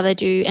might rather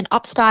do an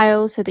up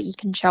style so that you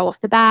can show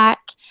off the back.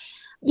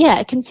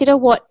 Yeah, consider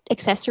what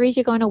accessories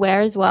you're going to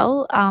wear as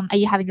well. Are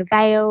you having a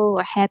veil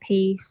or a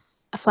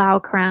hairpiece, a flower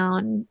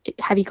crown?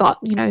 Have you got,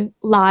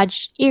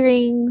 large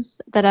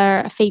earrings that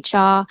are a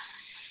feature?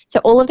 So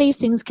all of these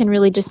things can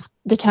really just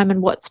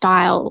determine what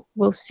style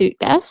will suit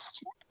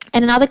best.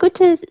 And another good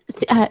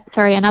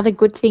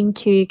thing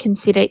to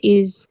consider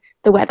is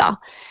the weather.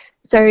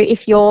 So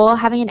if you're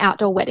having an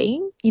outdoor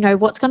wedding,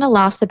 what's going to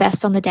last the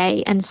best on the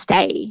day and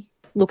stay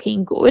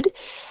looking good?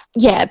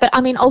 Yeah, but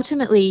I mean,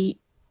 ultimately,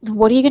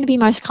 what are you going to be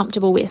most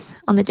comfortable with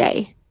on the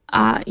day?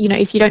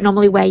 If you don't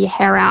normally wear your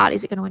hair out,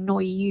 is it going to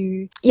annoy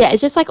you? Yeah,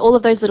 it's just like all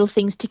of those little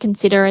things to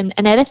consider, and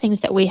they're the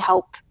things that we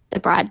help the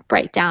bride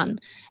break down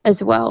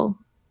as well.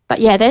 But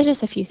yeah, there's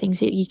just a few things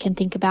that you can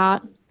think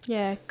about.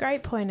 Yeah,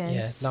 great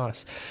pointers. Yeah,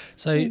 nice.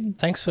 So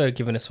thanks for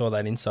giving us all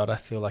that insight. I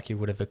feel like you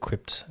would have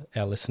equipped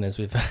our listeners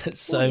with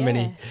so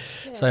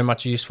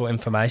much useful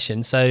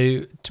information.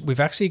 So we've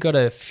actually got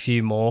a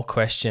few more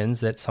questions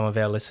that some of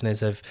our listeners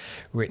have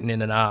written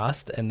in and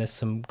asked, and there's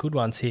some good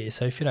ones here.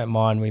 So if you don't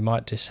mind, we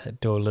might just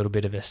do a little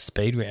bit of a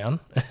speed round.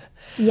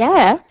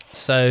 Yeah.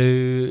 So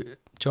do you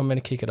want me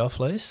to kick it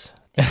off, Luce?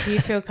 Do you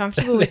feel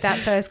comfortable with that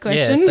first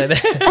question? Yeah,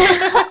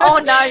 oh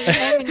no, you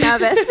made me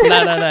nervous.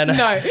 No.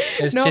 No,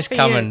 it's not just for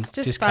coming. You. It's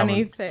just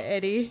funny for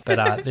Eddie.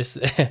 But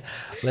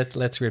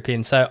let's rip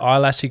in. So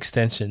eyelash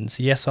extensions,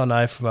 yes or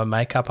no from a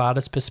makeup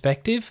artist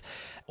perspective,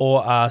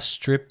 or are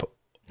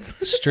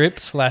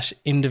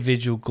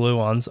strip/individual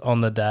glue-ons on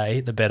the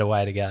day the better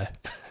way to go?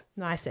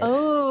 Nice.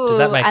 Oh, does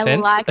that make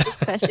sense? I like this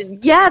question.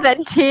 Yeah,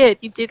 that did.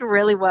 You did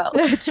really well.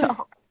 Good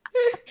job.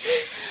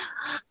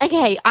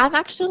 Okay, I'm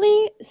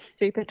actually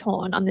super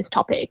torn on this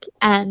topic,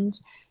 and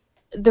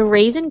the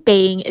reason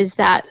being is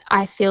that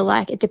I feel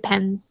like it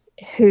depends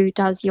who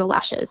does your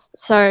lashes.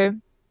 So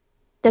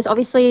there's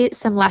obviously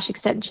some lash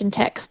extension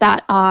techs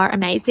that are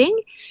amazing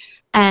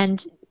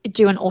and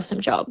do an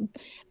awesome job,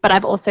 but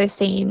I've also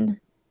seen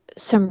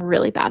some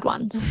really bad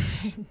ones.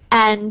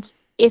 And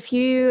if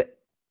you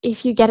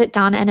get it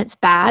done and it's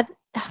bad,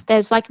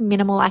 there's like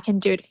minimal I can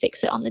do to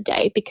fix it on the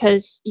day,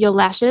 because your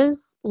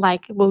lashes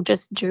will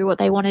just do what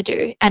they want to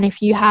do. And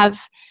if you have,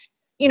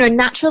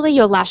 naturally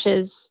your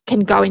lashes can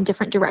go in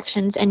different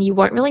directions and you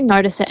won't really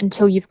notice it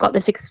until you've got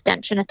this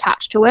extension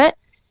attached to it.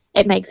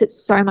 It makes it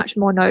so much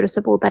more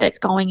noticeable that it's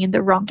going in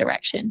the wrong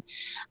direction.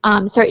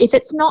 So if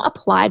it's not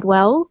applied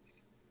well,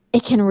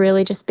 it can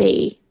really just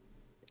be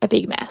a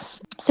big mess.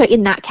 So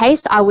in that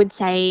case, I would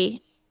say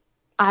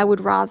I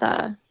would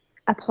rather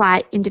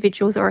apply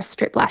individuals or a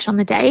strip lash on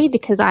the day,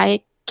 because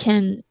I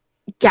can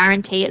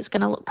guarantee it's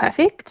going to look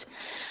perfect.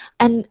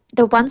 And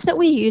the ones that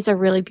we use are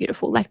really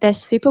beautiful. Like, they're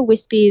super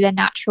wispy, they're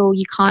natural,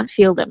 you can't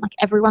feel them. Like,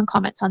 everyone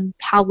comments on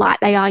how light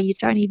they are, you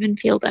don't even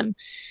feel them.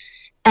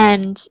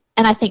 And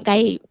I think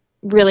they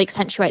really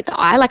accentuate the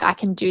eye. Like, I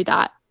can do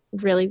that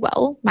really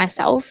well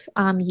myself,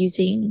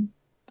 using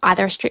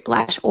either a strip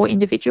lash or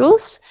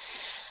individuals.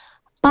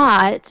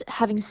 But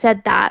having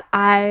said that,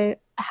 I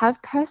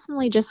have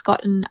personally just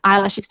gotten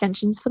eyelash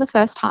extensions for the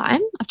first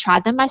time. I've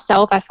tried them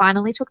myself. I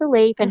finally took a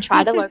leap and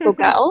tried a local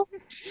girl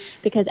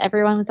because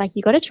everyone was like,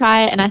 you got to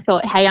try it. And I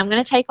thought, hey, I'm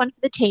going to take one for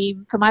the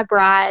team, for my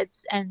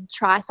brides, and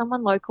try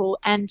someone local.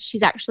 And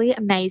she's actually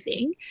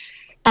amazing.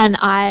 And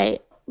I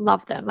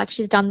love them. Like,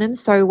 she's done them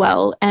so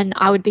well. And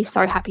I would be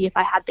so happy if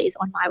I had these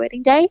on my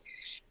wedding day.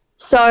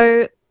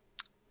 So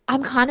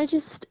I'm kind of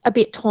just a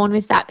bit torn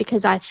with that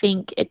because I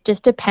think it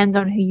just depends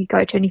on who you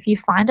go to. And if you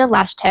find a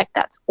lash tech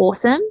that's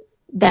awesome,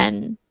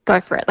 then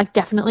go for it. Like,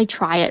 definitely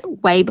try it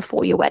way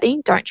before your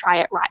wedding. Don't try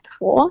it right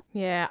before.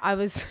 Yeah, I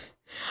was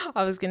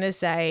going to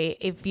say,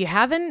 if you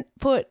haven't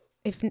put,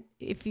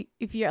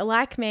 if you're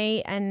like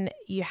me and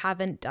you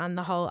haven't done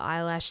the whole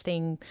eyelash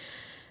thing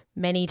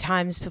many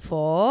times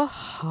before,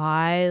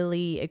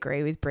 highly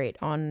agree with Britt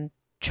on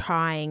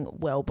trying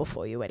well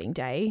before your wedding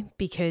day,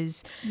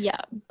 because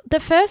the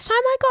first time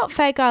I got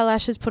fake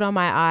eyelashes put on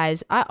my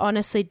eyes, I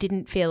honestly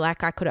didn't feel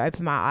like I could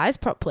open my eyes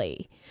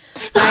properly.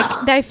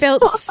 Like, they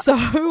felt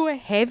so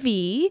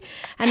heavy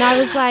and I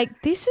was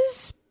like, this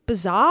is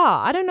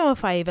bizarre. I don't know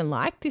if I even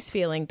like this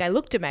feeling. They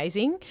looked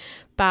amazing,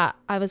 but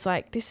I was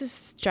like, this is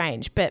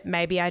strange. But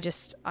maybe I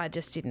just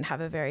didn't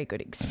have a very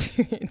good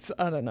experience.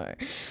 I don't know.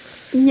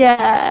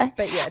 Yeah.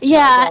 But try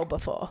well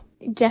before.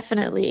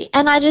 Definitely.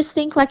 And I just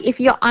think, like, if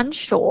you're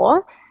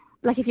unsure,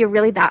 like if you're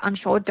really that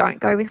unsure, don't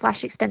go with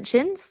lash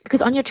extensions,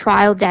 because on your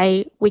trial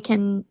day we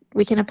can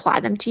apply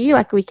them to you.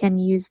 Like, we can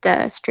use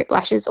the strip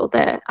lashes or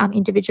the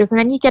individuals, and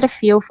then you get a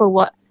feel for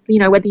what, you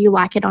know, whether you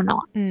like it or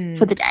not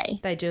for the day.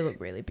 They do look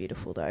really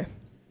beautiful though.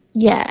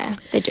 Yeah,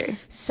 they do.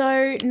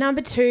 So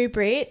number 2,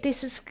 Britt,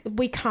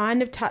 we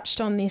kind of touched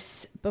on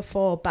this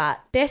before, but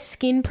best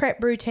skin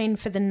prep routine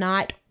for the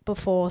night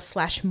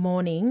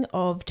before/morning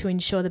of to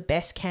ensure the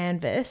best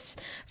canvas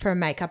for a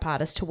makeup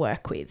artist to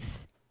work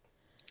with.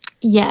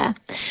 Yeah.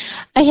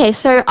 Okay,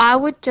 so I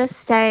would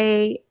just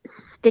say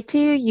stick to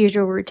your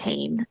usual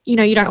routine. You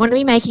know, you don't want to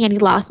be making any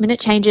last minute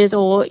changes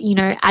or, you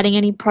know, adding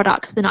any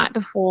products the night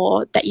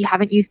before that you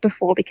haven't used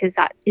before, because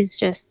that is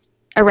just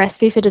a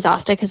recipe for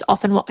disaster, because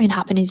often what can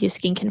happen is your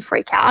skin can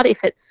freak out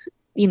if it's,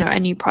 you know, a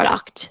new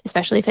product,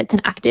 especially if it's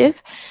an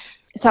active.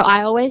 So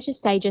I always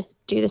just say just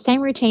do the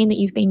same routine that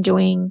you've been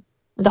doing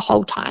the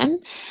whole time.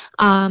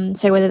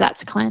 So whether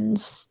that's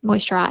cleanse,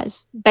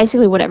 moisturize,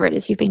 basically whatever it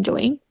is you've been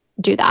doing,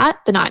 do that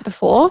the night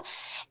before.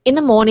 In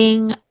the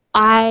morning,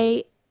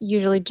 I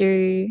usually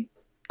do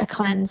a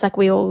cleanse, like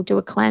we all do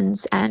a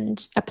cleanse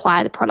and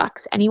apply the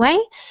products anyway.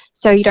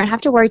 So you don't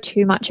have to worry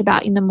too much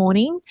about in the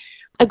morning.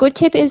 A good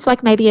tip is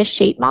like maybe a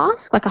sheet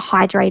mask, like a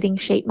hydrating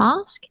sheet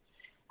mask,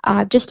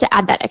 just to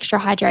add that extra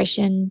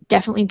hydration.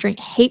 Definitely drink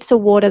heaps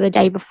of water the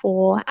day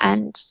before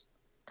and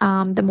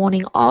the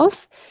morning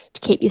of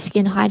to keep your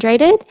skin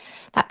hydrated.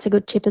 That's a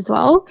good tip as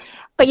well.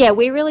 But yeah,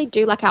 we really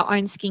do like our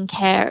own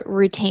skincare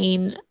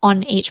routine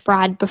on each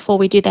bride before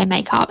we do their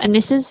makeup. And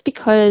this is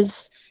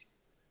because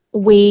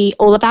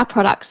all of our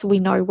products we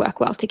know work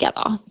well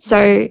together.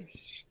 So,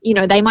 you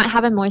know, they might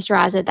have a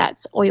moisturizer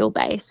that's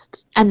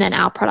oil-based and then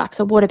our products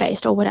are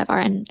water-based or whatever,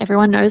 and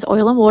everyone knows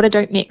oil and water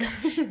don't mix.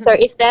 So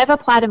if they've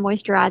applied a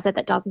moisturizer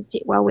that doesn't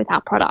sit well with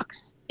our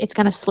products, it's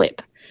going to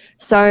slip.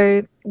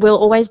 So we'll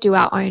always do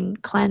our own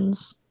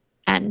cleanse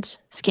and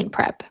skin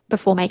prep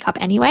before makeup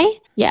anyway.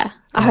 Yeah,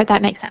 I hope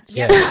that makes sense.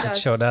 Yeah, it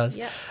sure does.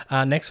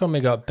 Yep. Next one, we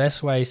got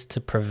best ways to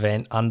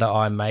prevent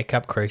under-eye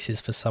makeup creases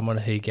for someone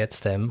who gets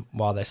them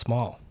while they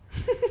smile.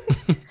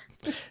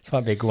 This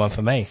might be a good one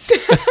for me.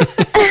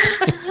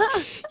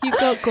 You've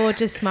got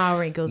gorgeous smile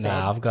wrinkles.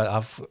 Nah,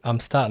 I'm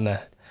starting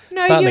to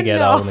get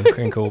not. old and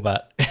crinkle,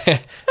 but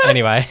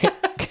anyway,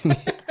 can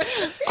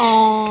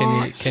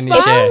you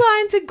smile share?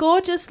 lines are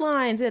gorgeous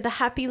lines. They're the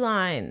happy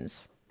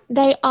lines.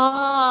 They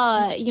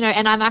are, you know,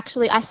 and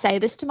I say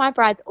this to my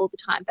brides all the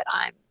time, but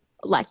I'm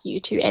like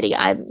you too, Eddie.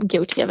 I'm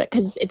guilty of it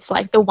because it's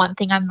like the one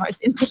thing I'm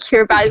most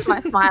insecure about is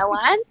my smile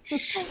lines.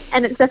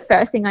 And it's the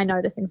first thing I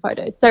notice in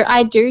photos. So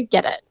I do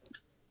get it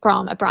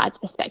from a bride's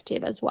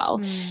perspective as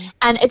well.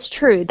 And it's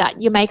true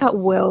that your makeup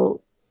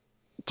will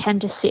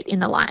tend to sit in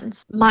the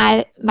lines.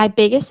 My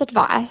biggest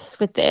advice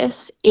with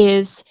this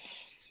is,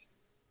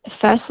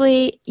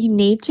 firstly, you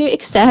need to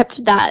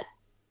accept that,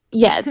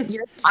 yeah,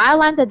 your smile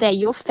lines are there,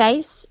 your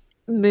face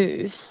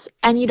moves,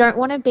 and you don't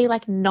want to be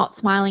like not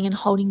smiling and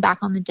holding back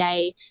on the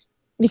day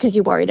because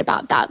you're worried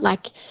about that.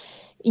 Like,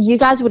 you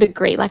guys would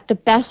agree, like the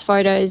best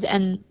photos,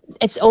 and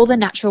it's all the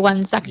natural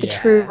ones, like the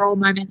true raw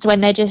moments when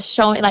they're just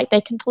showing, like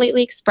they're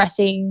completely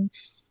expressing,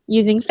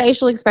 using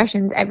facial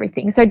expressions,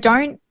 everything. So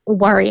don't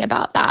worry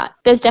about that.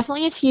 There's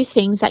definitely a few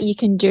things that you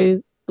can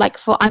do, like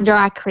for under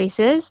eye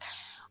creases.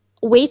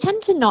 We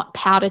tend to not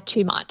powder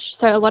too much.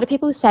 So a lot of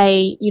people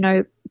say, you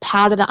know,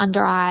 powder the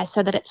under eye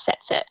so that it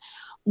sets it.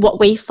 What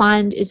we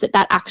find is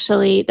that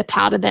actually the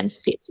powder then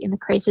sits in the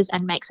creases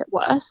and makes it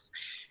worse.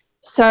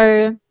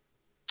 So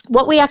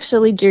what we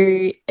actually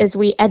do is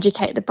we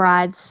educate the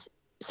brides.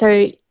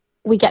 So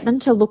we get them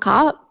to look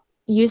up,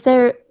 use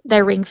their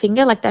ring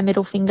finger, like their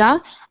middle finger,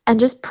 and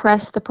just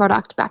press the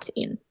product back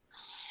in.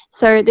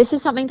 So this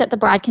is something that the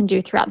bride can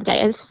do throughout the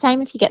day. It's the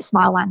same if you get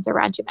smile lines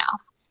around your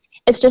mouth.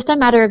 it's just a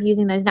matter of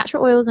using those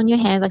natural oils on your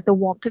hands, like the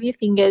warmth of your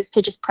fingers,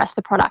 to just press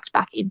the product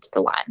back into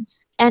the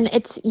lines. And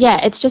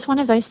it's just one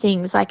of those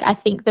things. Like, I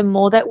think the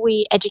more that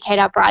we educate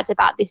our brides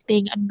about this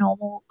being a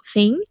normal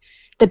thing,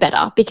 the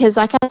better. Because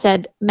like I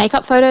said,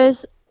 makeup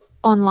photos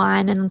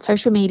online and on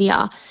social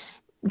media,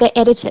 they're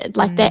edited,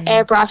 like they're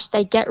airbrushed,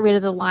 they get rid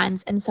of the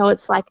lines. And so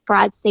it's like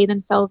brides see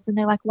themselves and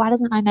they're like, why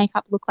doesn't my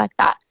makeup look like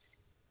that?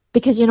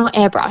 Because you're not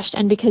airbrushed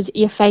and because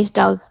your face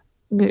does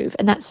move,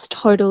 and that's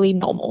totally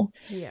normal.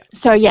 Yeah.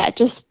 So yeah,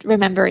 just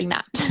remembering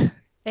that.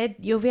 Ed,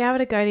 you'll be able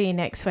to go to your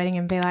next wedding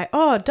and be like,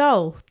 oh,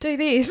 doll, do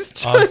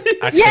this.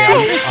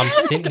 I'm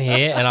sitting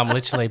here and I'm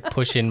literally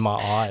pushing my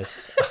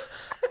eyes.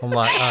 I'm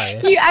like, oh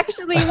yeah. You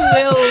actually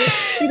will.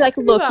 You like,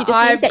 look, you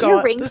just need to get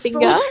your ring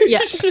finger.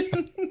 Yeah.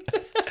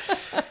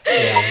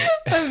 Yeah.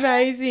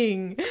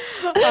 Amazing.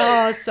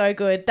 Oh, so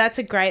good. That's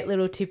a great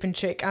little tip and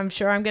trick. I'm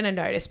sure I'm going to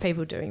notice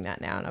people doing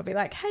that now and I'll be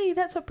like, hey,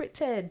 that's what Britt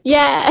said.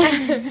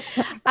 Yeah.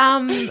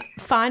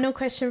 Final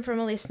question from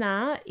a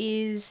listener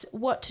is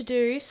what to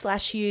do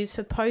 / use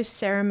for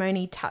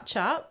post-ceremony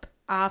touch-up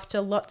after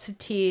lots of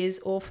tears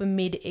or for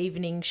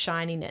mid-evening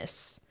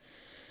shininess?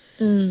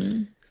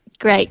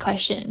 Great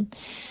question.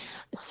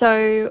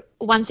 So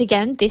once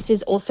again, this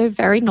is also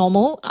very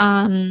normal.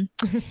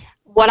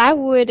 What I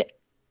would,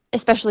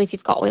 especially if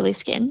you've got oily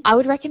skin, I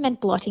would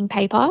recommend blotting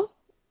paper.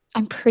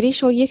 I'm pretty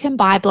sure you can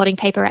buy blotting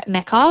paper at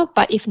Mecca,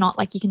 but if not,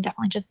 like, you can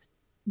definitely just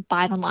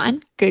buy it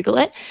online, Google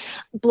it.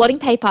 Blotting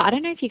paper, I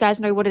don't know if you guys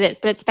know what it is,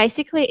 but it's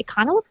basically, it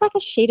kind of looks like a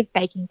sheet of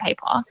baking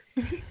paper.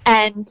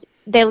 And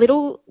they're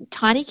little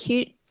tiny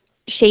cute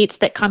sheets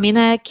that come in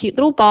a cute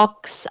little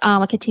box,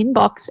 like a tin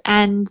box,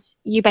 and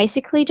you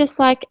basically just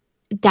like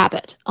dab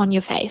it on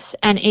your face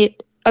and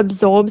it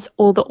absorbs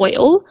all the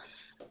oil,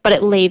 but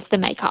it leaves the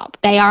makeup.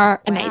 They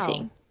are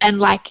amazing and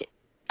like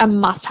a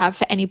must have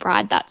for any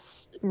bride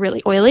that's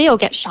really oily or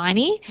get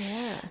shiny,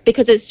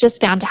 because it's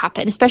just bound to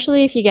happen,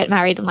 especially if you get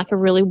married on like a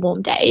really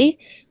warm day.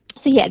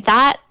 So yeah,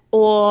 that,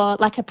 or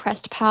like a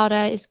pressed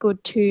powder is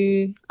good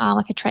too,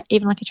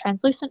 even like a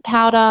translucent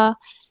powder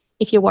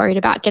if you're worried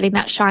about getting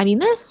that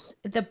shininess.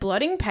 The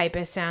blotting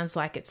paper sounds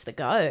like it's the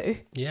go.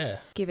 Yeah.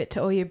 Give it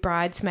to all your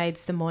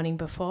bridesmaids the morning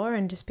before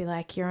and just be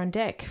like, you're on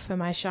deck for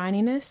my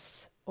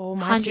shininess or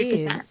my 100%.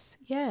 tears.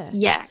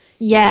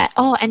 Yeah.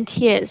 Oh, and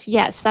tears.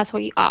 Yes, that's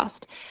what you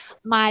asked.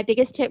 My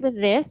biggest tip with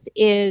this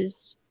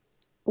is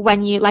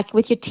when you, like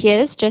with your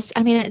tears, just,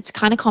 I mean, it's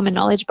kind of common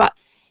knowledge, but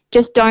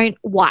just don't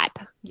wipe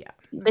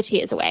the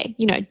tears away.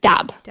 You know,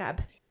 dab.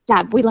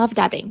 We love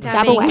dabbing.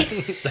 Dab away.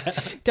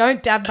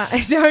 Don't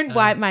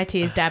wipe my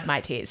tears, dab my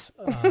tears.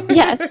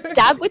 Yes,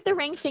 dab with the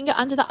ring finger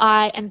under the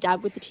eye and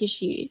dab with the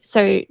tissue.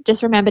 So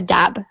just remember,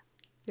 dab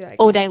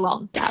all day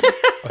long. Dab.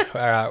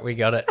 All right, we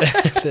got it.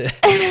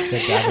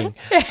 the dabbing.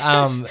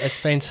 It's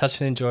been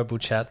such an enjoyable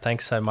chat.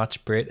 Thanks so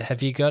much, Britt.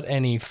 Have you got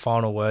any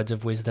final words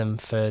of wisdom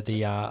for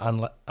the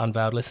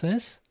Unveiled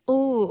listeners?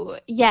 Oh,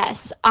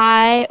 yes.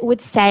 I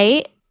would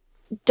say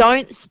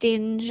don't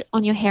stinge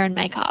on your hair and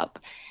makeup.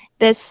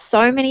 There's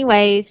so many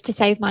ways to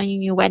save money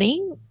in your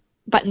wedding,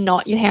 but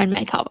not your hair and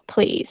makeup,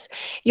 please.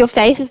 Your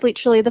face is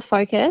literally the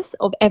focus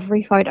of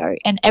every photo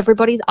and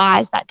everybody's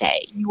eyes that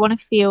day. You want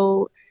to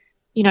feel,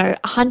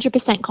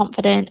 100%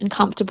 confident and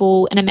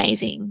comfortable and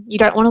amazing. You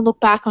don't want to look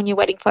back on your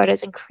wedding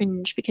photos and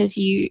cringe because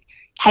you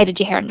hated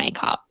your hair and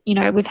makeup.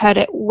 We've heard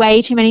it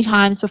way too many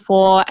times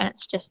before and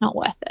it's just not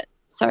worth it.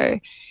 So,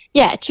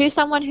 yeah, choose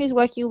someone whose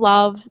work you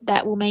love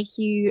that will make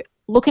you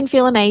look and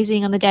feel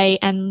amazing on the day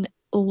and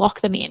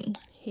lock them in.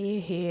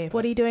 Hear.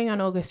 What are you doing on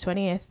August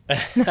 20th?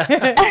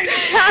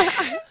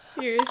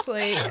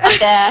 Seriously.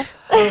 Yeah.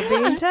 I'll be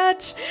in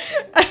touch.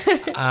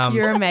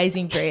 You're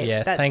amazing, Britt.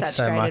 Yeah, that's thanks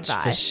so much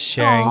for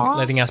sharing,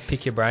 letting us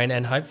pick your brain.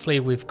 And hopefully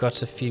we've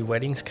got a few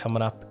weddings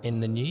coming up in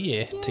the new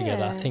year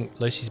together. I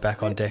think Lucy's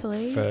back on deck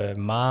for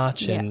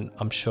March and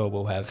I'm sure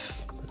we'll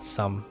have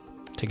some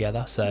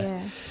together. So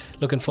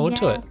looking forward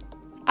to it.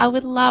 I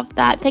would love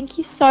that. Thank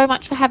you so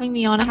much for having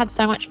me on. I had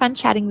so much fun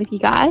chatting with you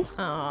guys.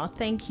 Oh,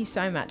 thank you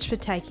so much for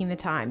taking the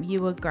time.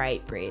 You were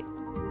great, Britt.